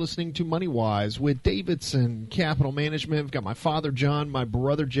back. You're listening to MoneyWise with Davidson Capital Management. We've got my father, John, my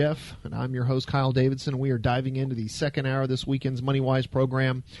brother, Jeff, and I'm your host, Kyle Davidson. We are diving into the second hour of this weekend's MoneyWise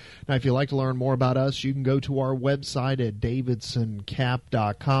program. Now, if you'd like to learn more about us, you can go to our website at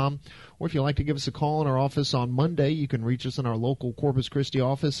davidsoncap.com. Or if you'd like to give us a call in our office on Monday, you can reach us in our local Corpus Christi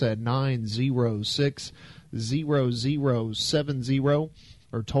office at 906-0070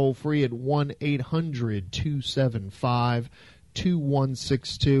 or toll free at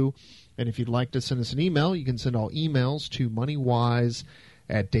 1-800-275-2162. And if you'd like to send us an email, you can send all emails to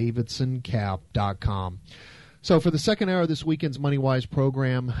moneywise@davidsoncap.com. So for the second hour of this weekend's MoneyWise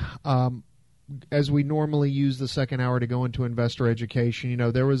program, as we normally use the second hour to go into investor education,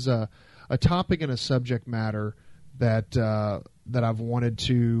 there was a topic and a subject matter that I've wanted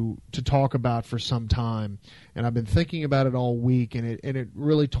to talk about for some time, and I've been thinking about it all week, and it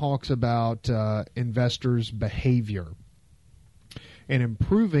really talks about investors' behavior and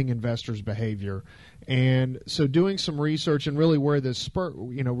improving investors' behavior. And so doing some research, and really where this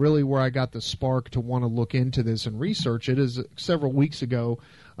really where I got the spark to want to look into this and research it is several weeks ago,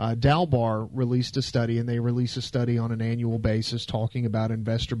 Dalbar released a study, and they release a study on an annual basis talking about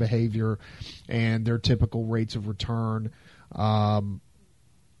investor behavior and their typical rates of return,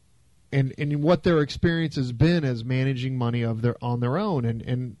 and what their experience has been as managing money on their own.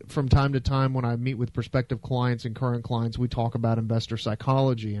 And from time to time when I meet with prospective clients and current clients, we talk about investor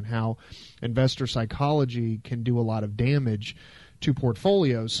psychology and how investor psychology can do a lot of damage to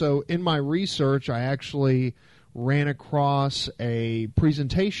portfolios. So in my research, I actually ran across a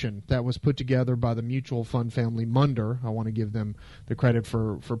presentation that was put together by the mutual fund family Munder. I want to give them the credit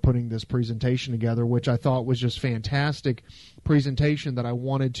for putting this presentation together, which I thought was just fantastic presentation that I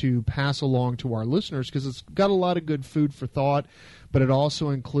wanted to pass along to our listeners because it's got a lot of good food for thought, but it also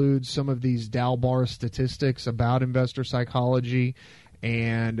includes some of these Dalbar statistics about investor psychology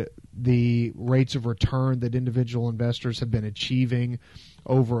and the rates of return that individual investors have been achieving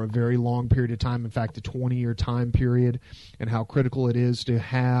over a very long period of time, in fact, a 20-year time period, and how critical it is to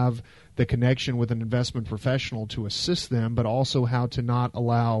have the connection with an investment professional to assist them, but also how to not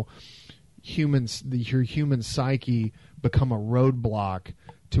allow your human psyche become a roadblock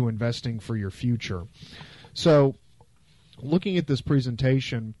to investing for your future. So looking at this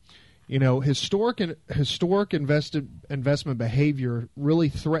presentation, historic investment behavior really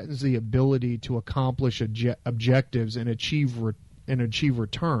threatens the ability to accomplish objectives and achieve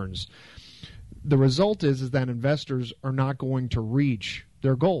returns. The result is that investors are not going to reach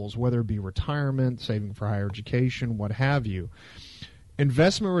their goals, whether it be retirement, saving for higher education, what have you.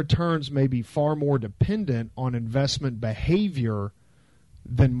 Investment returns may be far more dependent on investment behavior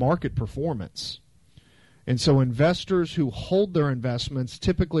than market performance. And so investors who hold their investments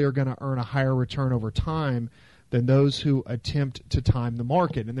typically are going to earn a higher return over time than those who attempt to time the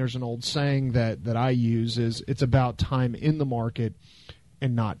market. And there's an old saying that I use is it's about time in the market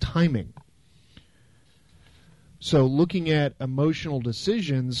and not timing. So looking at emotional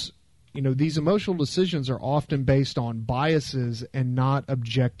decisions, these emotional decisions are often based on biases and not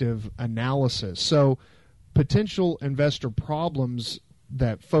objective analysis. So potential investor problems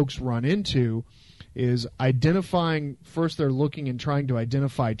that folks run into is identifying, first they're looking and trying to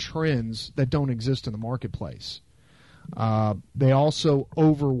identify trends that don't exist in the marketplace. They also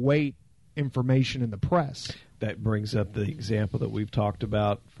overweight information in the press. That brings up the example that we've talked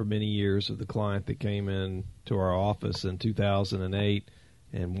about for many years of the client that came in to our office in 2008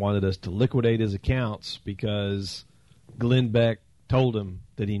 and wanted us to liquidate his accounts because Glenn Beck told him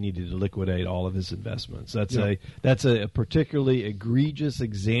that he needed to liquidate all of his investments. That's a particularly egregious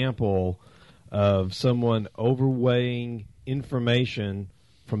example of someone overweighing information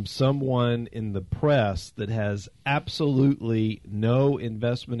from someone in the press that has absolutely no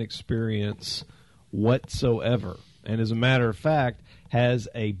investment experience whatsoever, and as a matter of fact has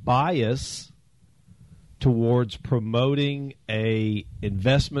a bias towards promoting a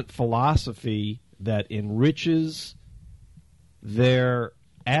investment philosophy that enriches their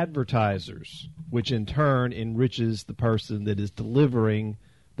advertisers, which in turn enriches the person that is delivering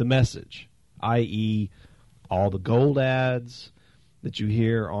the message, i.e. all the gold ads that you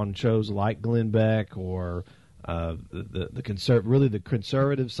hear on shows like Glenn Beck or the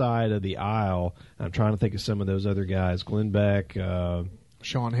conservative side of the aisle. I'm trying to think of some of those other guys, Glenn Beck,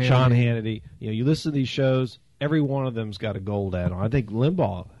 Sean Hannity. You listen to these shows, every one of them's got a gold ad on. I think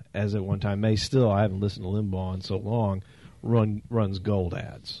Limbaugh, as at one time, I haven't listened to Limbaugh in so long, runs gold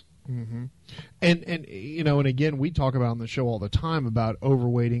ads. Mm-hmm. And again, we talk about on the show all the time about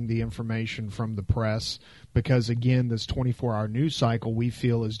overweighting the information from the press because, again, this 24-hour news cycle we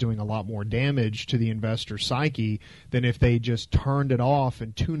feel is doing a lot more damage to the investor psyche than if they just turned it off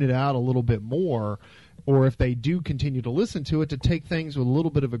and tuned it out a little bit more, or if they do continue to listen to it, to take things with a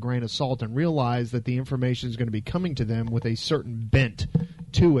little bit of a grain of salt and realize that the information is going to be coming to them with a certain bent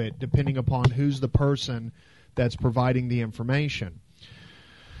to it, depending upon who's the person that's providing the information.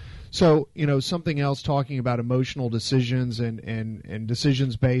 So, something else talking about emotional decisions and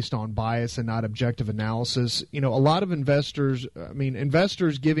decisions based on bias and not objective analysis. A lot of investors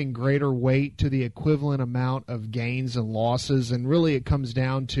giving greater weight to the equivalent amount of gains and losses. And really it comes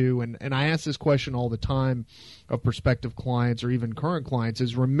down to, and I ask this question all the time of prospective clients or even current clients,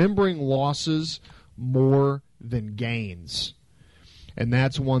 is remembering losses more than gains. And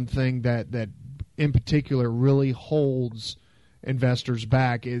that's one thing that in particular really holds investors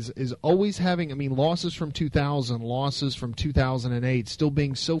back is always having, losses from 2000, losses from 2008 still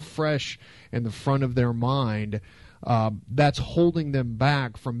being so fresh in the front of their mind. That's holding them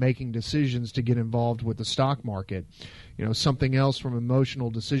back from making decisions to get involved with the stock market. Something else from an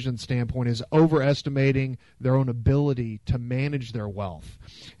emotional decision standpoint is overestimating their own ability to manage their wealth.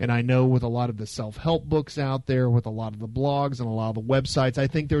 And I know with a lot of the self-help books out there, with a lot of the blogs and a lot of the websites, I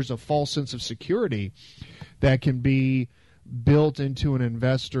think there's a false sense of security that can be built into an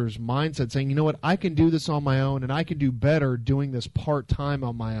investor's mindset saying, what, I can do this on my own and I can do better doing this part-time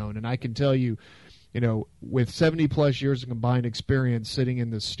on my own. And I can tell you, with 70 plus years of combined experience sitting in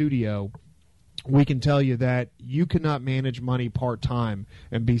this studio, we can tell you that you cannot manage money part-time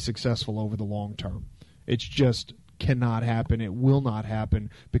and be successful over the long term. It's just cannot happen. It will not happen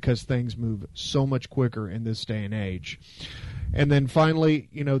because things move so much quicker in this day and age. And then finally,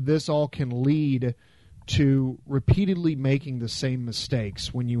 this all can lead to repeatedly making the same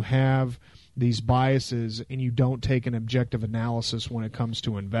mistakes when you have these biases and you don't take an objective analysis when it comes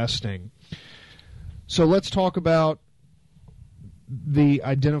to investing. So let's talk about the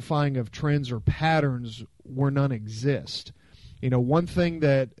identifying of trends or patterns where none exist. One thing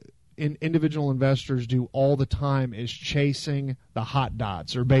that individual investors do all the time is chasing the hot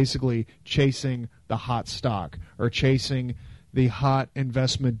dots, or basically chasing the hot stock, or chasing the hot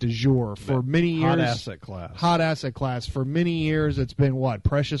investment du jour. For many years, hot asset class. For many years, it's been what?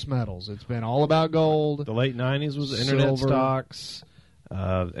 Precious metals. It's been all about gold. The late 90s was internet stocks.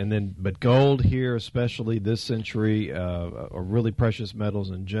 But gold here, especially this century, or really precious metals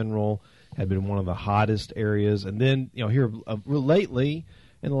in general, have been one of the hottest areas. And then, here lately,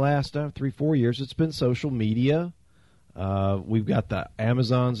 in the last 3-4 years, it's been social media. We've got the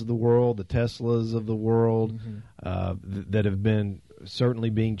Amazons of the world, the Teslas of the world, that have been certainly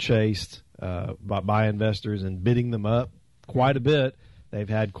being chased by investors and bidding them up quite a bit. They've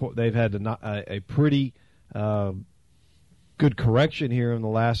had a pretty good correction here in the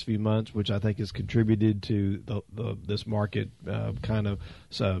last few months, which I think has contributed to this market kind of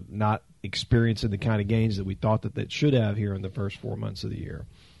not experiencing the kind of gains that we thought that it should have here in the first 4 months of the year.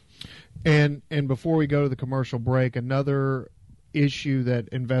 And before we go to the commercial break, another issue that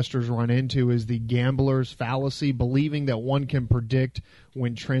investors run into is the gambler's fallacy, believing that one can predict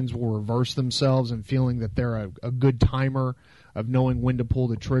when trends will reverse themselves and feeling that they're a good timer of knowing when to pull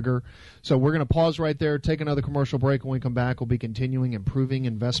the trigger. So we're going to pause right there, take another commercial break. When we come back, we'll be continuing improving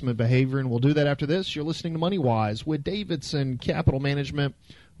investment behavior, and we'll do that after this. You're listening to Money Wise with Davidson Capital Management.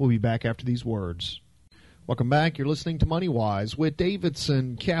 We'll be back after these words. Welcome back. You're listening to Money Wise with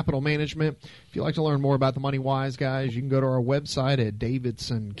Davidson Capital Management. If you'd like to learn more about the Money Wise guys, you can go to our website at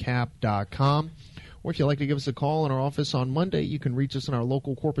davidsoncap.com. Or if you'd like to give us a call in our office on Monday, you can reach us in our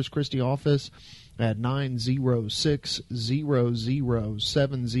local Corpus Christi office at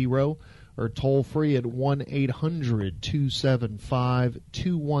 906-0070 or toll free at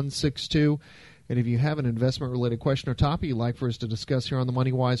 1-800-275-2162. And if you have an investment-related question or topic you'd like for us to discuss here on the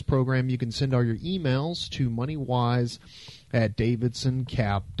MoneyWise program, you can send all your emails to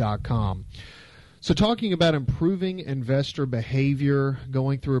moneywise@davidsoncap.com. So talking about improving investor behavior,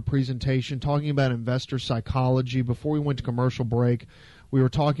 going through a presentation, talking about investor psychology. Before we went to commercial break, we were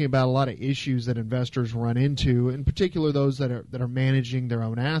talking about a lot of issues that investors run into, in particular those that are managing their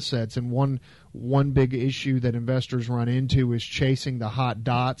own assets. And one big issue that investors run into is chasing the hot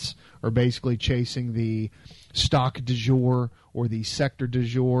dots, or basically chasing the stock du jour or the sector du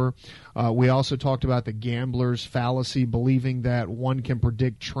jour. We also talked about the gambler's fallacy, believing that one can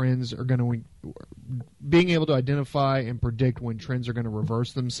predict trends are going to, being able to identify and predict when trends are going to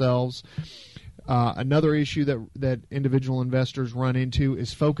reverse themselves. Another issue that individual investors run into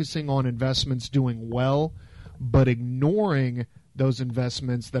is focusing on investments doing well, but ignoring those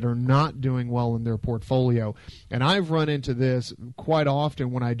investments that are not doing well in their portfolio. And I've run into this quite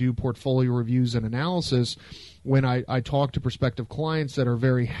often when I do portfolio reviews and analysis, when I talk to prospective clients that are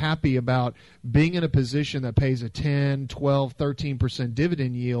very happy about being in a position that pays a 10, 12, 13%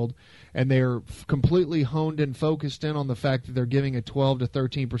 dividend yield, and they're completely honed and focused in on the fact that they're giving a 12 to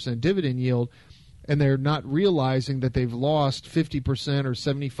 13% dividend yield, and they're not realizing that they've lost 50% or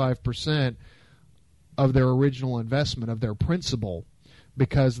 75% of their original investment, of their principal,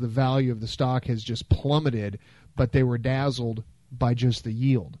 because the value of the stock has just plummeted, but they were dazzled by just the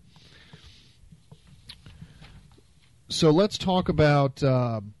yield. So let's talk about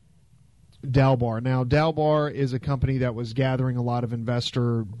Dalbar. Now, Dalbar is a company that was gathering a lot of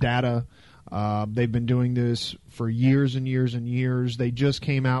investor data. They've been doing this for years and years and years. They just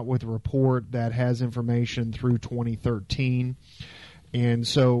came out with a report that has information through 2013. And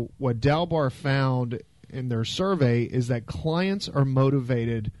so what Dalbar found in their survey is that clients are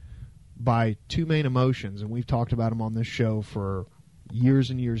motivated by two main emotions, and we've talked about them on this show for years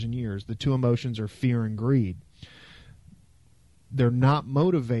and years and years. The two emotions are fear and greed. They're not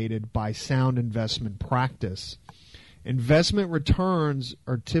motivated by sound investment practice. Investment returns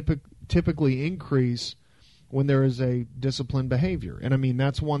are typically increase when there is a disciplined behavior. And I mean,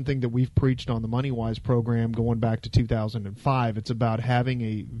 that's one thing that we've preached on the MoneyWise program going back to 2005. It's about having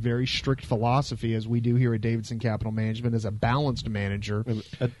a very strict philosophy, as we do here at Davidson Capital Management, as a balanced manager.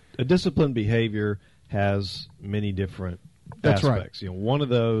 A disciplined behavior has many different That's aspects. right. You know, one of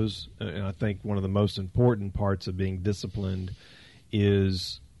those, and I think one of the most important parts of being disciplined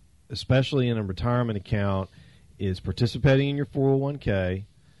is, especially in a retirement account, is participating in your 401k,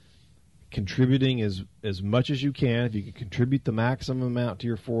 contributing as much as you can. If you can contribute the maximum amount to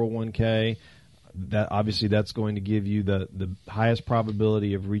your 401k, that obviously that's going to give you the highest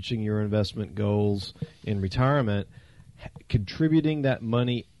probability of reaching your investment goals in retirement. Contributing that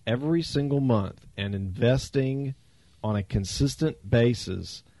money every single month and investing on a consistent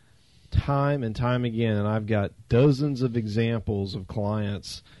basis time and time again. And I've got dozens of examples of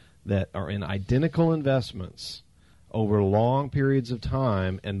clients that are in identical investments over long periods of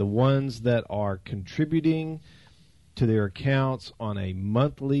time, and the ones that are contributing to their accounts on a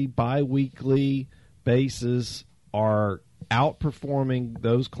monthly, bi-weekly basis are outperforming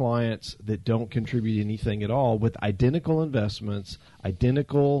those clients that don't contribute anything at all with identical investments,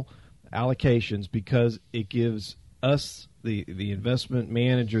 identical allocations, because it gives us, the investment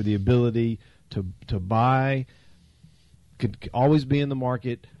manager, the ability to buy, could always be in the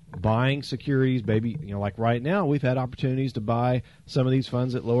market, buying securities. Maybe, you know, like right now, we've had opportunities to buy some of these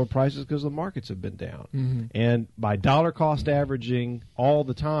funds at lower prices because the markets have been down. Mm-hmm. And by dollar cost averaging all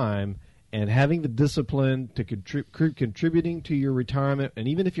the time and having the discipline to contributing to your retirement, and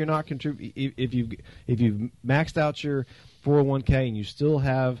even if you're not if you've maxed out your 401k and you still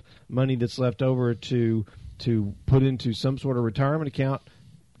have money that's left over to to put into some sort of retirement account,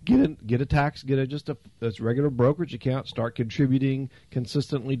 get a regular brokerage account, start contributing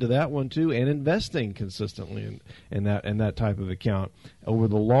consistently to that one too, and investing consistently in that type of account. Over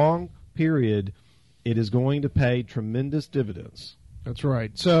the long period, it is going to pay tremendous dividends. That's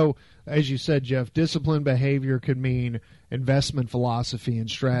right. So, as you said, Jeff, disciplined behavior could mean investment philosophy and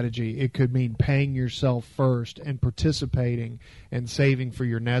strategy. It could mean paying yourself first and participating and saving for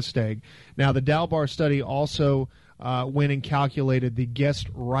your nest egg. Now, the Dalbar study also went and calculated the guess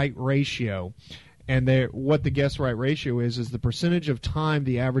right ratio. And what the guess right ratio is the percentage of time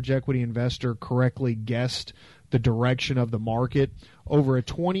the average equity investor correctly guessed the direction of the market over a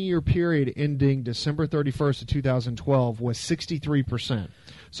 20-year period ending December 31st of 2012 was 63%.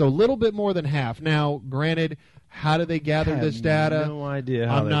 So a little bit more than half. Now, granted, how do they gather this data? No idea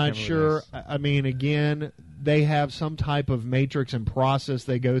how I'm not sure. I mean, again, they have some type of matrix and process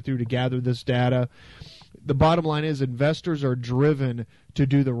they go through to gather this data. The bottom line is investors are driven to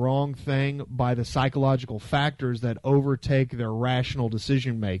do the wrong thing by the psychological factors that overtake their rational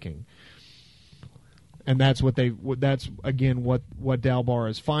decision making. And that's what what Dalbar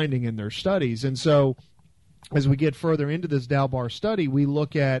is finding in their studies. And so as we get further into this Dalbar study, we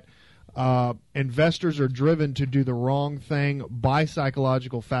look at investors are driven to do the wrong thing by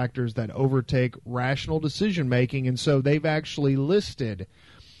psychological factors that overtake rational decision making. And so they've actually listed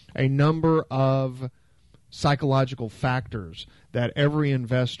a number of psychological factors that every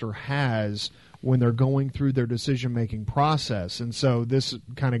investor has when they're going through their decision-making process. And so this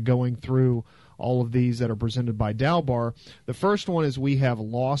kind of going through all of these that are presented by Dalbar. The first one is we have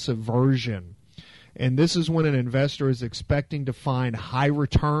loss aversion. And this is when an investor is expecting to find high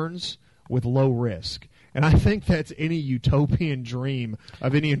returns with low risk. And I think that's any utopian dream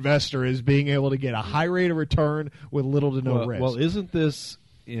of any investor, is being able to get a high rate of return with little to no risk. Well, isn't this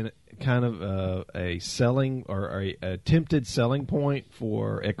in kind of a selling or a attempted selling point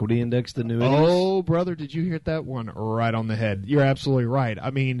for equity indexed annuities? Oh, brother, did you hit that one right on the head? You're absolutely right. I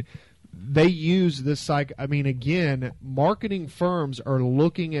mean, they use this again, marketing firms are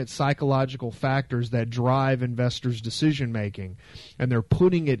looking at psychological factors that drive investors' decision making, and they're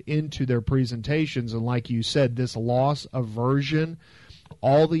putting it into their presentations. And like you said, this loss aversion,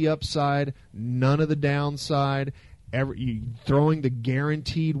 all the upside, none of the downside, throwing the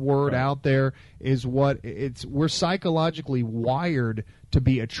guaranteed word out there is we're psychologically wired to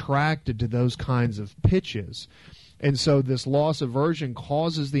be attracted to those kinds of pitches. And so this loss aversion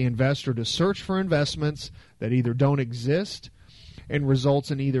causes the investor to search for investments that either don't exist and results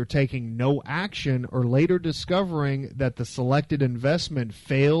in either taking no action or later discovering that the selected investment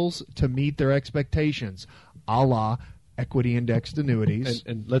fails to meet their expectations, a la equity indexed annuities.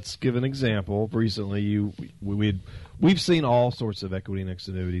 And let's give an example. Recently, we've seen all sorts of equity indexed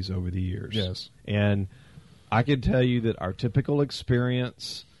annuities over the years. Yes. And I can tell you that our typical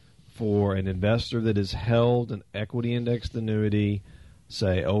experience for an investor that has held an equity indexed annuity,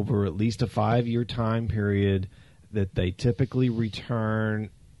 say over at least a 5-year time period, that they typically return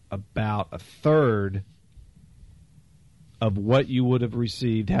about a third of what you would have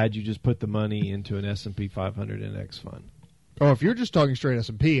received had you just put the money into an S&P 500 index fund. Oh, if you're just talking straight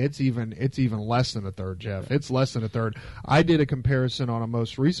S&P, it's even less than a third, Jeff. It's less than a third. I did a comparison on a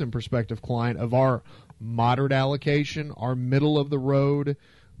most recent prospective client of our moderate allocation, our middle of the road,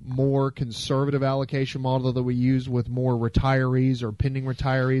 more conservative allocation model that we use with more retirees or pending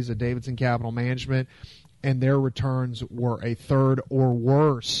retirees at Davidson Capital Management, and their returns were a third or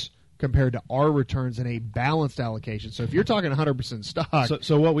worse compared to our returns in a balanced allocation. So if you're talking 100% stock.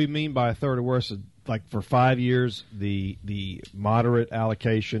 So what we mean by a third or worse is, like, for 5 years, the moderate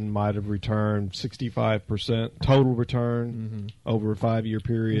allocation might have returned 65% total return over a 5-year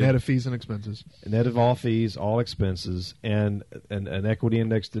period. Net of fees and expenses. Net of all fees, all expenses. And an equity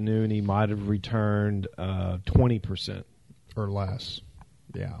indexed annuity might have returned 20%. Or less.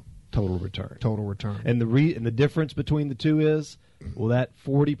 Yeah. Total return. Total return. And the difference between the two is, well, that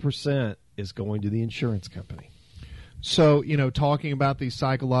 40% is going to the insurance company. So, talking about these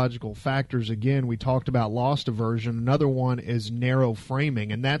psychological factors, again, we talked about loss aversion. Another one is narrow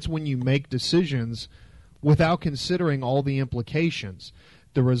framing, and that's when you make decisions without considering all the implications.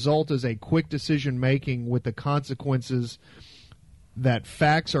 The result is a quick decision-making with the consequences that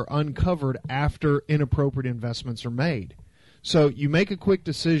facts are uncovered after inappropriate investments are made. So you make a quick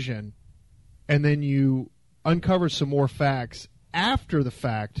decision, and then you uncover some more facts after the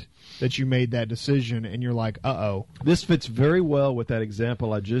fact that you made that decision, and you're like, uh-oh. This fits very well with that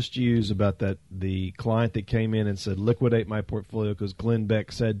example I just used about the client that came in and said, liquidate my portfolio because Glenn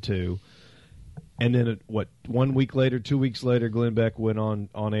Beck said to. And then, 1 week later, 2 weeks later, Glenn Beck went on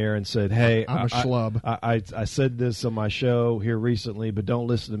air and said, "Hey, I'm a schlub. I said this on my show here recently, but don't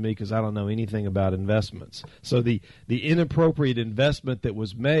listen to me because I don't know anything about investments." So the inappropriate investment that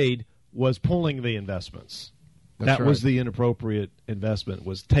was made was pulling the investments. That's that was the inappropriate investment,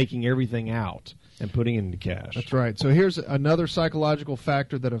 was taking everything out and putting it into cash. That's right. So here's another psychological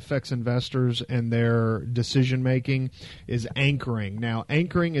factor that affects investors and their decision making is anchoring. Now,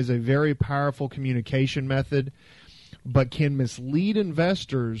 anchoring is a very powerful communication method, but can mislead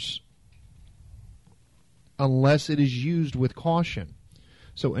investors unless it is used with caution.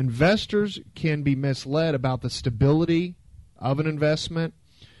 So investors can be misled about the stability of an investment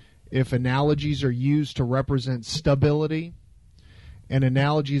if analogies are used to represent stability. And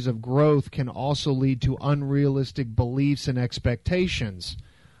analogies of growth can also lead to unrealistic beliefs and expectations.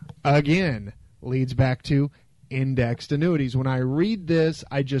 Again, leads back to indexed annuities. When I read this,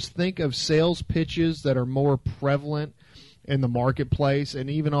 I just think of sales pitches that are more prevalent in the marketplace and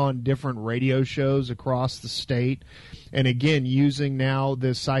even on different radio shows across the state. And again, using now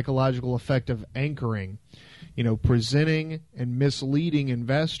this psychological effect of anchoring. Presenting and misleading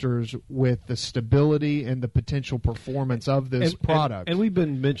investors with the stability and the potential performance of this product. And we've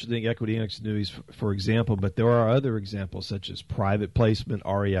been mentioning equity index annuities, for example, but there are other examples such as private placement,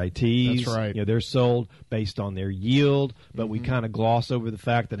 REITs. That's right. They're sold based on their yield, but we kind of gloss over the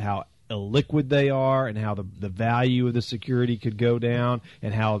fact that how illiquid they are and how the value of the security could go down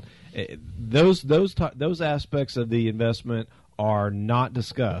and how those aspects of the investment are not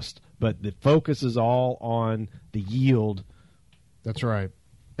discussed. But the focus is all on the yield. That's right.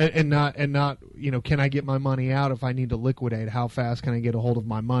 And not can I get my money out if I need to liquidate? How fast can I get a hold of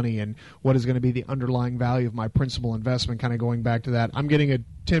my money? And what is going to be the underlying value of my principal investment? Kind of going back to that. I'm getting a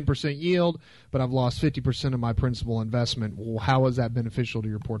 10% yield, but I've lost 50% of my principal investment. Well, how is that beneficial to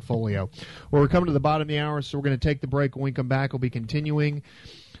your portfolio? Well, we're coming to the bottom of the hour, so we're going to take the break. When we come back, we'll be continuing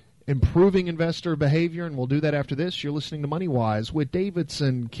improving investor behavior, and we'll do that after this. You're listening to Money Wise with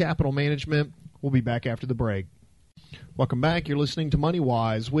Davidson Capital Management. We'll be back after the break. Welcome back. You're listening to Money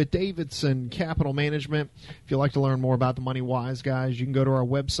Wise with Davidson Capital Management. If you'd like to learn more about the Money Wise guys, you can go to our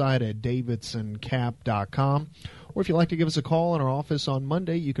website at davidsoncap.com. Or if you'd like to give us a call in our office on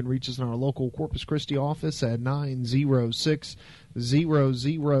Monday, you can reach us in our local Corpus Christi office at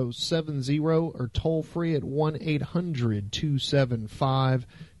 906-0070 or toll free at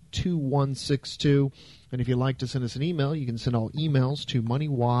 1-800-275-2162. And if you'd like to send us an email, you can send all emails to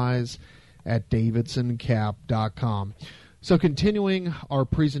moneywise@davidsoncap.com. So continuing our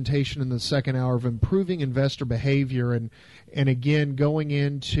presentation in the second hour of improving investor behavior and again going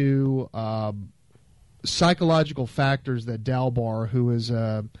into psychological factors that Dalbar, who is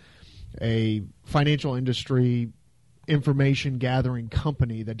a financial industry information gathering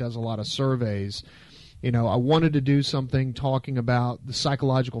company that does a lot of surveys, I wanted to do something talking about the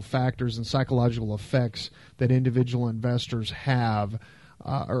psychological factors and psychological effects that individual investors have,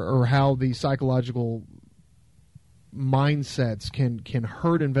 or how the psychological mindsets can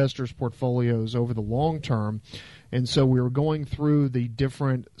hurt investors' portfolios over the long term. And so we were going through the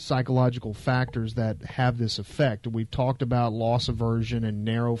different psychological factors that have this effect. We've talked about loss aversion and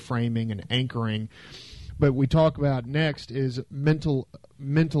narrow framing and anchoring. But we talk about next is mental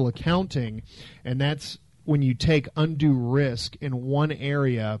accounting, and that's when you take undue risk in one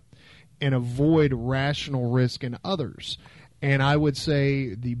area and avoid rational risk in others. And I would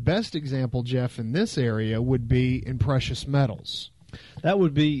say the best example, Jeff, in this area would be in precious metals. That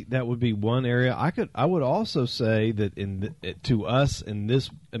would be one area. I would also say that to us in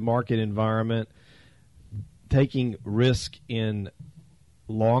this market environment, taking risk in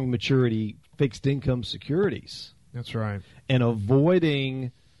long maturity fixed income securities. That's right. And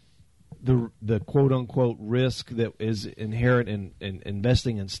avoiding the quote unquote risk that is inherent in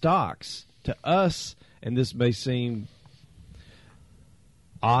investing in stocks. To us, and this may seem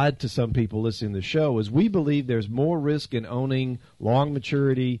odd to some people listening to the show, is we believe there's more risk in owning long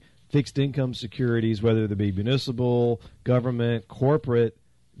maturity fixed income securities, whether they be municipal, government, corporate,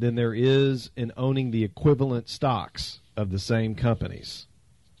 than there is in owning the equivalent stocks of the same companies.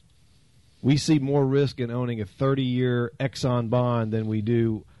 We see more risk in owning a 30-year Exxon bond than we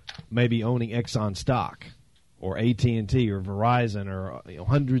do maybe owning Exxon stock or AT&T or Verizon or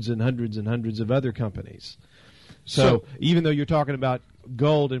hundreds and hundreds and hundreds of other companies. So even though you're talking about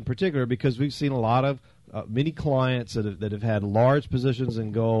gold in particular, because we've seen a lot of many clients that have had large positions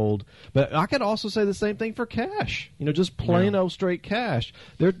in gold, but I could also say the same thing for cash. Just plain old straight cash.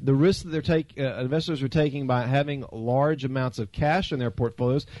 The risk that investors are taking by having large amounts of cash in their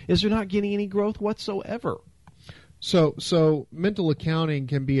portfolios is they're not getting any growth whatsoever. So mental accounting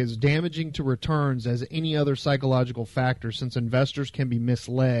can be as damaging to returns as any other psychological factor, since investors can be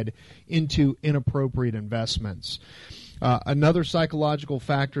misled into inappropriate investments. Another psychological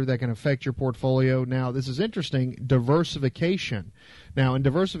factor that can affect your portfolio, now this is interesting, diversification. Now in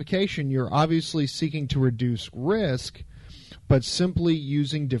diversification, you're obviously seeking to reduce risk, but simply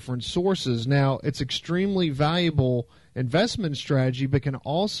using different sources. Now, it's extremely valuable investment strategy, but can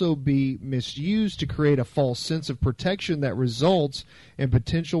also be misused to create a false sense of protection that results in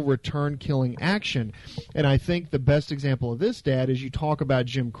potential return-killing action. And I think the best example of this, Dad, is you talk about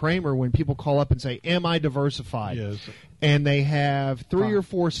Jim Cramer when people call up and say, am I diversified? Yes. And they have three or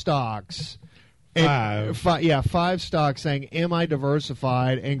four stocks. Five stocks saying, am I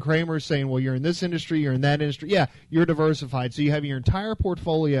diversified? And Kramer's saying, well, you're in this industry, you're in that industry. Yeah, you're diversified. So you have your entire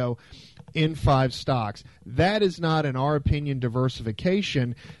portfolio in 5 stocks. That is not, in our opinion,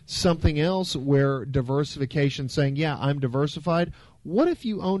 diversification. Something else where diversification saying, yeah, I'm diversified. What if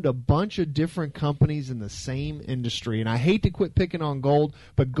you owned a bunch of different companies in the same industry? And I hate to quit picking on gold,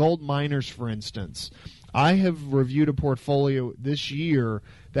 but gold miners, for instance. I have reviewed a portfolio this year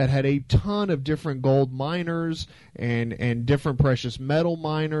that had a ton of different gold miners and different precious metal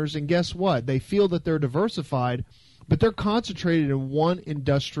miners. And guess what? They feel that they're diversified, but they're concentrated in one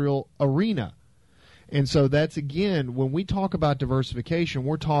industrial arena. And so that's, again, when we talk about diversification,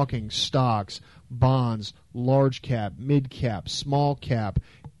 we're talking stocks, bonds, large cap, mid cap, small cap,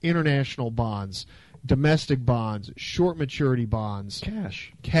 international bonds, domestic bonds, short maturity bonds,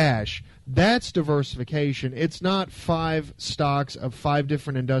 cash. That's diversification. It's not 5 stocks of 5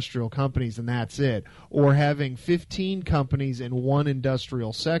 different industrial companies and that's it, or having 15 companies in one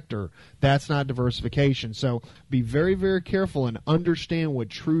industrial sector. That's not diversification. So be very, very careful and understand what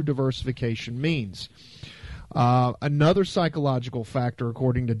true diversification means. Another psychological factor,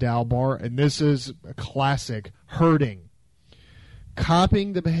 according to Dalbar, and this is a classic, herding.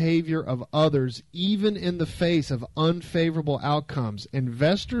 Copying the behavior of others, even in the face of unfavorable outcomes.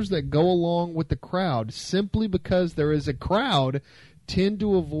 Investors that go along with the crowd simply because there is a crowd tend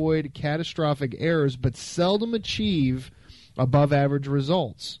to avoid catastrophic errors but seldom achieve above average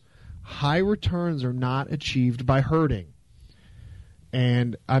results. High returns are not achieved by herding.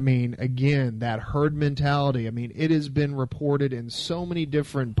 And, I mean, again, that herd mentality, I mean, it has been reported in so many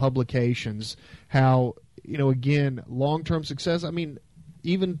different publications how, you know, again, long-term success, I mean,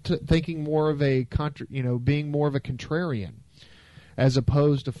 even thinking more of a, being more of a contrarian as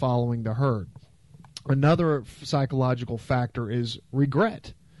opposed to following the herd. Another psychological factor is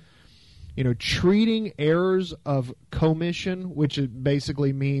regret. You know, treating errors of commission, which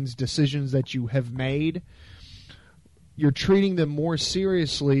basically means decisions that you have made, you're treating them more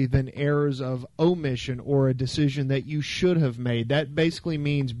seriously than errors of omission or a decision that you should have made. That basically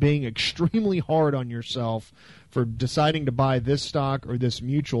means being extremely hard on yourself for deciding to buy this stock or this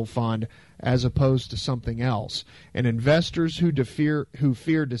mutual fund as opposed to something else. And investors who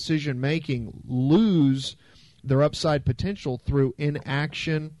fear decision-making lose their upside potential through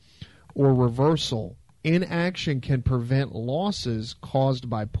inaction or reversal. Inaction can prevent losses caused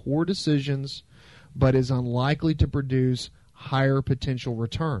by poor decisions, but is unlikely to produce higher potential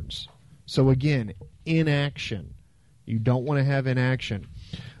returns. So again, inaction. You don't want to have inaction.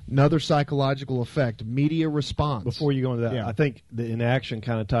 Another psychological effect, media response. Before you go into that, I think the inaction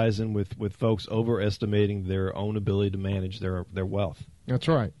kind of ties in with folks overestimating their own ability to manage their wealth. That's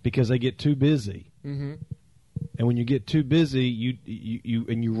right. Because they get too busy. Mm-hmm. And when you get too busy,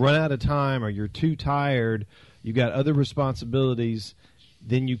 you run out of time, or you're too tired, you've got other responsibilities,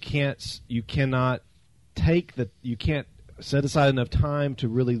 then you can't set aside enough time to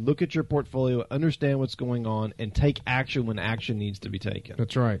really look at your portfolio, understand what's going on, and take action when action needs to be taken.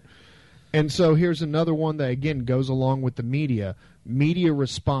 That's right. And so here's another one that, again, goes along with the media. Media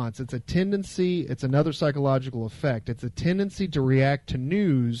response. It's a tendency, it's another psychological effect. It's a tendency to react to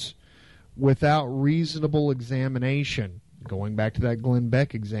news without reasonable examination. Going back to that Glenn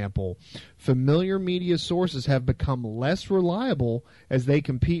Beck example, familiar media sources have become less reliable as they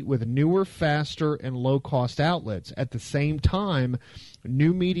compete with newer, faster, and low-cost outlets. At the same time,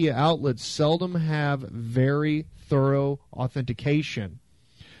 new media outlets seldom have very thorough authentication.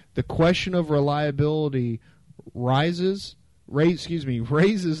 The question of reliability raises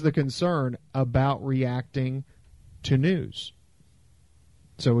the concern about reacting to news.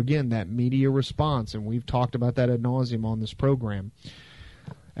 So again, that media response, and we've talked about that ad nauseum on this program.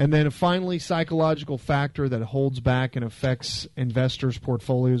 And then finally, psychological factor that holds back and affects investors'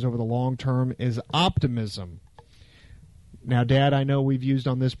 portfolios over the long term is optimism. Now, Dad, I know we've used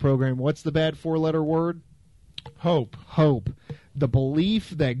on this program, what's the bad 4-letter word? Hope. Hope. The belief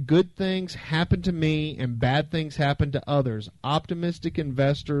that good things happen to me and bad things happen to others. Optimistic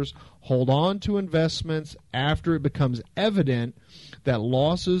investors hold on to investments after it becomes evident that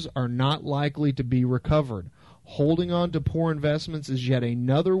losses are not likely to be recovered. Holding on to poor investments is yet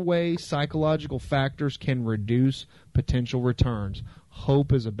another way psychological factors can reduce potential returns.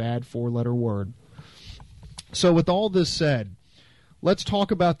 Hope is a bad four-letter word. So with all this said, let's talk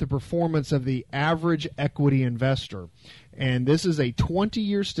about the performance of the average equity investor. And this is a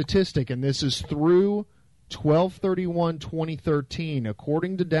 20-year statistic, and this is through 12/31/2013.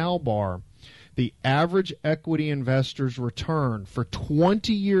 According to Dalbar, the average equity investor's return for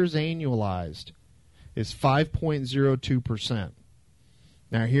 20 years annualized is 5.02%.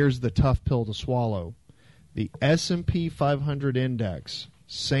 Now here's the tough pill to swallow. The S&P 500 index,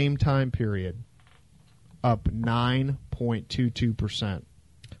 same time period, up 9.22%.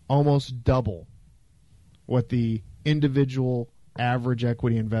 Almost double what the individual average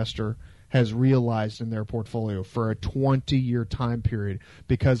equity investor has realized in their portfolio for a 20-year time period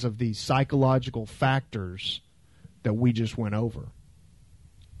because of the psychological factors that we just went over.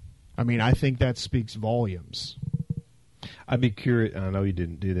 I mean, I think that speaks volumes. I'd be curious. I know you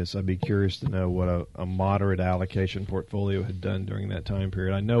didn't do this. I'd be curious to know what a moderate allocation portfolio had done during that time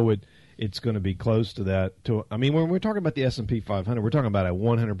period. I know it's going to be close to that. I mean, when we're talking about the S&P 500, we're talking about a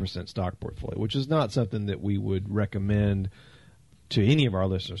 100% stock portfolio, which is not something that we would recommend to any of our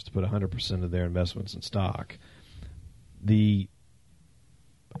listeners to put 100% of their investments in stock. The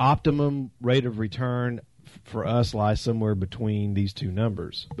optimum rate of return for us lies somewhere between these two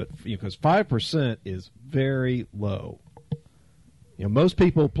numbers, but because 5% is very low. Most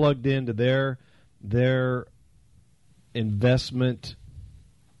people plugged into their investment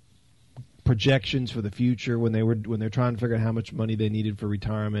projections for the future when they're trying to figure out how much money they needed for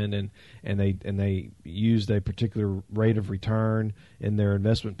retirement, and they used a particular rate of return in their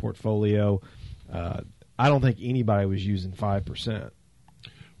investment portfolio. I don't think anybody was using 5%.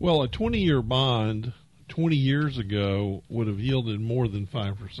 Well, a 20-year bond 20 years ago would have yielded more than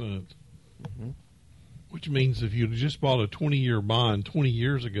 5%. Mm-hmm. Which means if you just bought a 20-year bond 20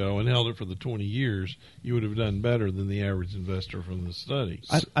 years ago and held it for the 20 years, you would have done better than the average investor from the study.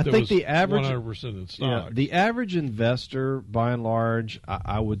 I think the average 100% in stock. Yeah, the average investor, by and large,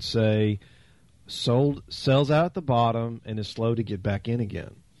 I would say, sells out at the bottom and is slow to get back in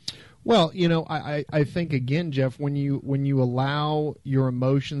again. Well, I think again, Jeff, when you allow your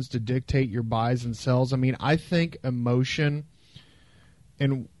emotions to dictate your buys and sells, I mean, I think emotion,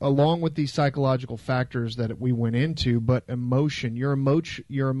 and along with these psychological factors that we went into, but emotion, your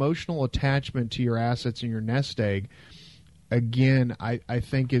emotional attachment to your assets and your nest egg, again, I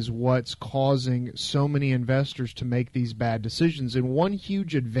think is what's causing so many investors to make these bad decisions. And one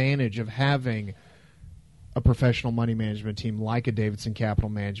huge advantage of having a professional money management team like a Davidson Capital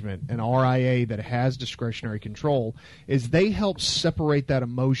Management, an RIA that has discretionary control, is they help separate that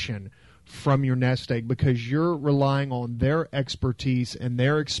emotion from your nest egg because you're relying on their expertise and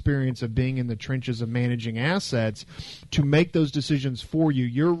their experience of being in the trenches of managing assets to make those decisions for you.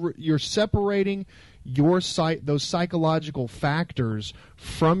 You're separating those psychological factors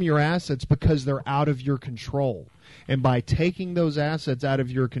from your assets because they're out of your control. And by taking those assets out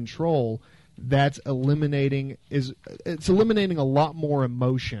of your control, it's eliminating a lot more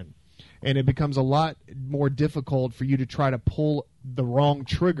emotion, and it becomes a lot more difficult for you to try to pull the wrong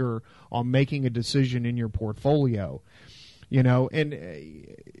trigger on making a decision in your portfolio.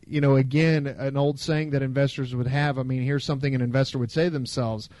 Again, an old saying that investors would have, I mean, here's something an investor would say to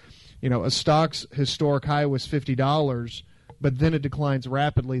themselves, a stock's historic high was $50, but then it declines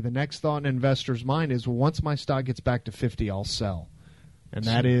rapidly. The next thought in an investor's mind is, well, once my stock gets back to 50, I'll sell. And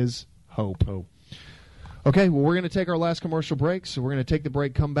that is hope. Okay, well, we're going to take our last commercial break, so we're going to take the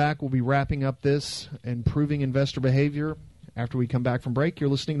break, come back. We'll be wrapping up this improving investor behavior. After we come back from break, you're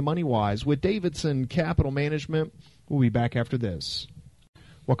listening to Money Wise with Davidson Capital Management. We'll be back after this.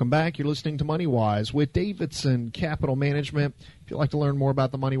 Welcome back. You're listening to Money Wise with Davidson Capital Management. If you'd like to learn more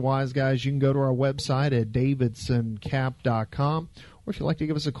about the Money Wise guys, you can go to our website at davidsoncap.com. Or if you'd like to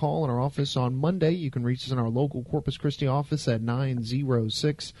give us a call in our office on Monday, you can reach us in our local Corpus Christi office at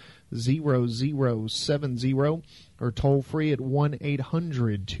 906-0070 or toll free at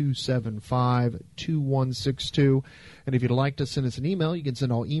 1-800-275-2162. And if you'd like to send us an email, you can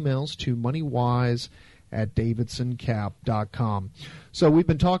send all emails to moneywise@davidsoncap.com. So we've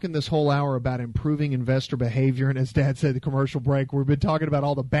been talking this whole hour about improving investor behavior, and as Dad said, the commercial break, we've been talking about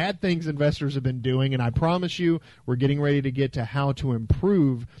all the bad things investors have been doing, and I promise you we're getting ready to get to how to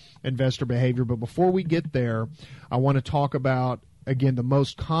improve investor behavior. But before we get there, I want to talk about again, the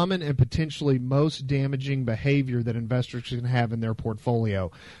most common and potentially most damaging behavior that investors can have in their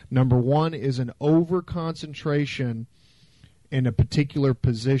portfolio. Number one is an over-concentration in a particular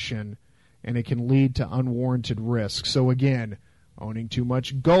position, and it can lead to unwarranted risk. So again, owning too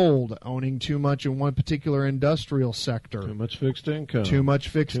much gold, owning too much in one particular industrial sector. Too much fixed income. Too much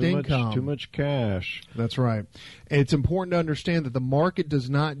fixed income. Too much cash. That's right. It's important to understand that the market does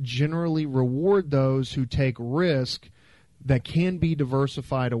not generally reward those who take risk that can be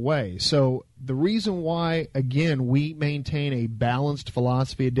diversified away. So the reason why, again, we maintain a balanced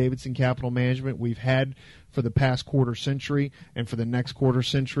philosophy at Davidson Capital Management, we've had for the past quarter century, and for the next quarter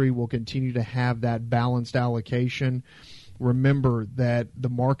century, we'll continue to have that balanced allocation. Remember that the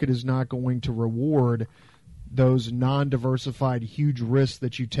market is not going to reward those non-diversified huge risks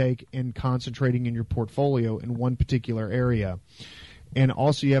that you take in concentrating in your portfolio in one particular area. And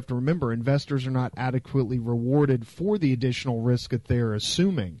also you have to remember, investors are not adequately rewarded for the additional risk that they're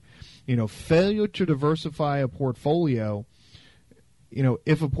assuming. Failure to diversify a portfolio,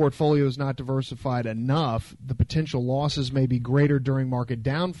 if a portfolio is not diversified enough, the potential losses may be greater during market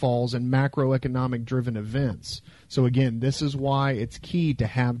downfalls and macroeconomic driven events. So again, this is why it's key to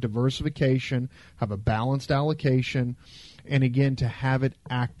have diversification, have a balanced allocation, and again, to have it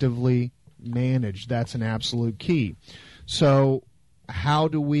actively managed. That's an absolute key. So how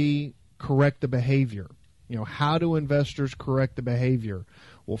do we correct the behavior? How do investors correct the behavior?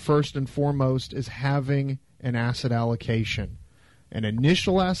 Well, first and foremost is having an asset allocation. An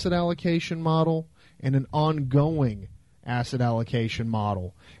initial asset allocation model and an ongoing asset allocation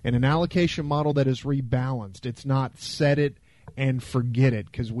model. And an allocation model that is rebalanced. It's not set it and forget it,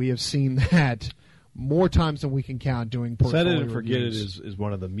 because we have seen that more times than we can count doing portfolio reviews. Set it and forget it is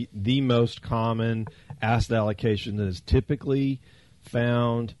one of the most common asset allocation that is typically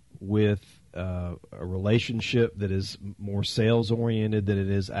found with a relationship that is more sales-oriented than it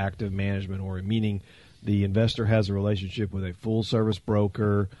is active management, or meaning the investor has a relationship with a full-service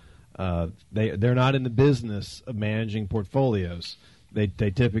broker. They're not in the business of managing portfolios. They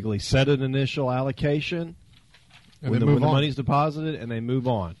typically set an initial allocation when the money's deposited, and they move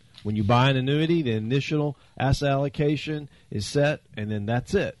on. When you buy an annuity, the initial asset allocation is set, and then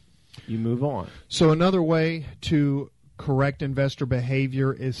that's it. You move on. So another way to correct investor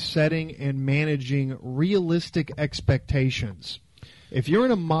behavior is setting and managing realistic expectations. If you're in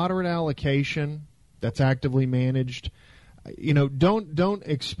a moderate allocation that's actively managed, don't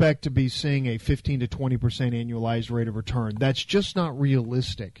expect to be seeing a 15 to 20% annualized rate of return. That's just not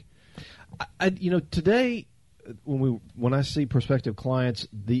realistic. Today, when I see prospective clients,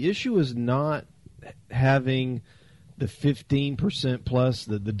 the issue is not having the 15% plus,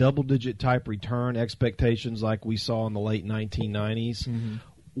 the double-digit type return expectations like we saw in the late 1990s. Mm-hmm.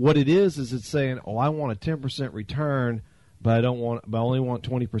 What it is it's saying, I want a 10% return, but I only want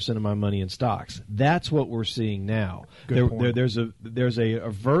 20% of my money in stocks. That's what we're seeing now. There's a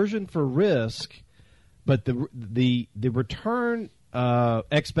aversion for risk, but the return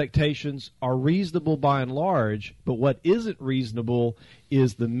expectations are reasonable by and large, but what isn't reasonable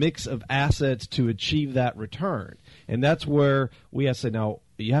is the mix of assets to achieve that return. And that's where we have to say, now,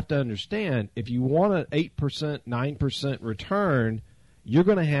 you have to understand, if you want an 8%, 9% return, you're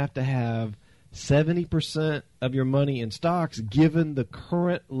going to have 70% of your money in stocks given the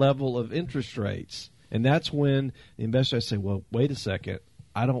current level of interest rates. And that's when the investors say, well, wait a second,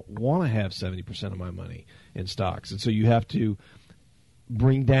 I don't want to have 70% of my money in stocks. And so you have to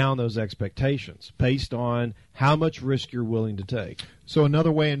bring down those expectations based on how much risk you're willing to take. So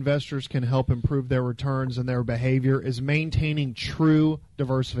another way investors can help improve their returns and their behavior is maintaining true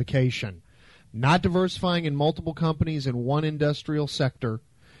diversification. Not diversifying in multiple companies in one industrial sector.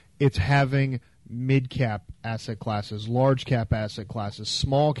 It's having mid-cap asset classes, large-cap asset classes,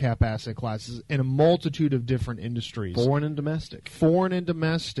 small-cap asset classes in a multitude of different industries. Foreign and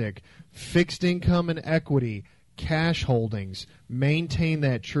domestic. Fixed income and equity, cash holdings. Maintain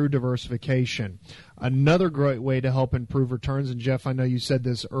that true diversification. Another great way to help improve returns, and Jeff, I know you said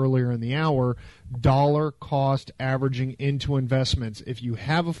this earlier in the hour, dollar cost averaging into investments. If you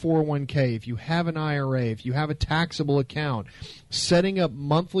have a 401k, if you have an IRA, if you have a taxable account, setting up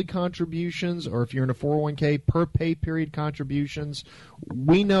monthly contributions, or if you're in a 401k, per pay period contributions.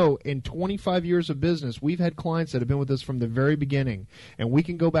 We know in 25 years of business, we've had clients that have been with us from the very beginning, and we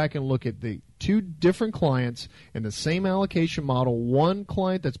can go back and look at the two different clients in the same allocation model. One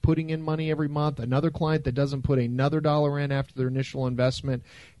client that's putting in money every month, another client that doesn't put another dollar in after their initial investment,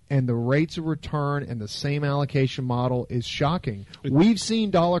 and the rates of return and the same allocation model is shocking. We've seen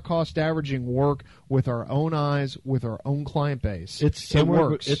dollar cost averaging work with our own eyes, with our own client base. It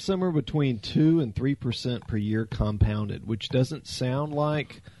works. It's somewhere between 2 and 3% per year compounded, which doesn't sound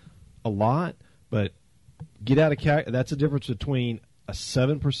like a lot, but get out of that's the difference between a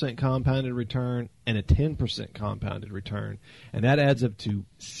 7% compounded return and a 10% compounded return, and that adds up to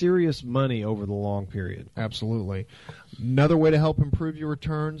serious money over the long period. Absolutely. Another way to help improve your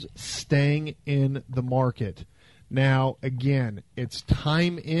returns, staying in the market. Now, again, it's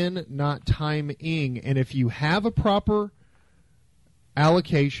time in, not time-ing, and if you have a proper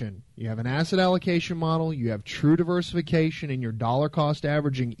allocation, you have an asset allocation model, you have true diversification in your dollar cost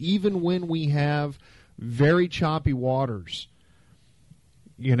averaging, even when we have very choppy waters.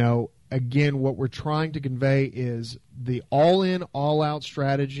 Again, what we're trying to convey is the all-in, all-out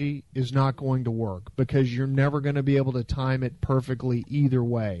strategy is not going to work because you're never going to be able to time it perfectly either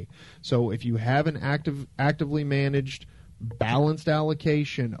way. So if you have an actively managed, balanced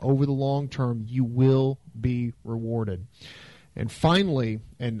allocation over the long term, you will be rewarded. And finally,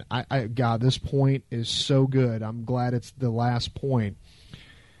 and God, this point is so good. I'm glad it's the last point.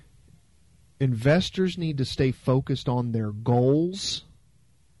 Investors need to stay focused on their goals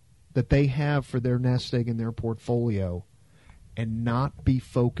that they have for their nest egg in their portfolio and not be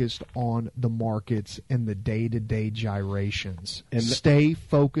focused on the markets and the day-to-day gyrations. And stay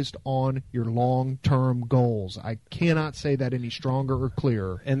focused on your long-term goals. I cannot say that any stronger or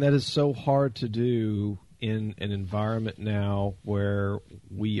clearer. And that is so hard to do in an environment now where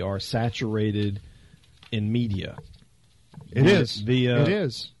we are saturated in media. It is. Via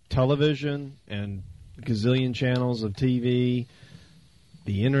television and gazillion channels of TV,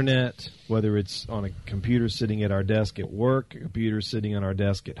 the internet, whether it's on a computer sitting at our desk at work, a computer sitting on our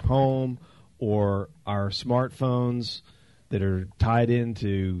desk at home, or our smartphones that are tied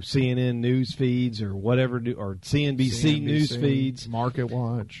into CNN news feeds or whatever, or CNBC news feeds. Market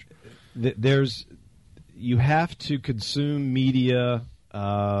Watch. You have to consume media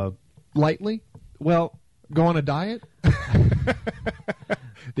lightly. Well, go on a diet.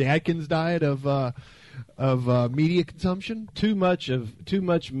 The Atkins diet of media consumption. Too much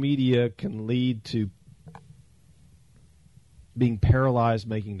media can lead to being paralyzed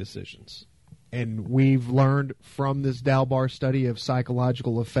making decisions. And we've learned from this Dalbar study of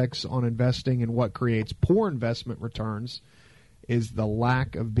psychological effects on investing and what creates poor investment returns is the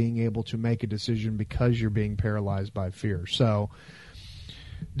lack of being able to make a decision because you're being paralyzed by fear. So,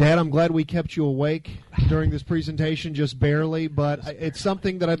 Dad, I'm glad we kept you awake during this presentation, just barely, but it's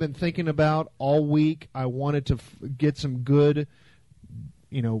something that I've been thinking about all week. I wanted to get some good,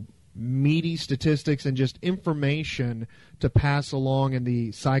 meaty statistics and just information to pass along in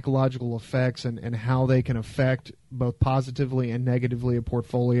the psychological effects and how they can affect both positively and negatively a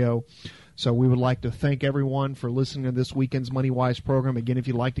portfolio. So we would like to thank everyone for listening to this weekend's Money Wise program. Again, if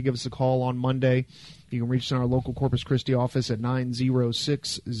you'd like to give us a call on Monday, you can reach us in our local Corpus Christi office at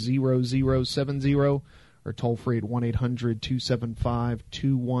 906-0070 or toll free at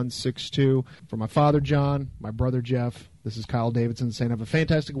 1-800-275-2162. For my father, John, my brother, Jeff, this is Kyle Davidson saying have a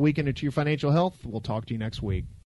fantastic weekend into your financial health. We'll talk to you next week.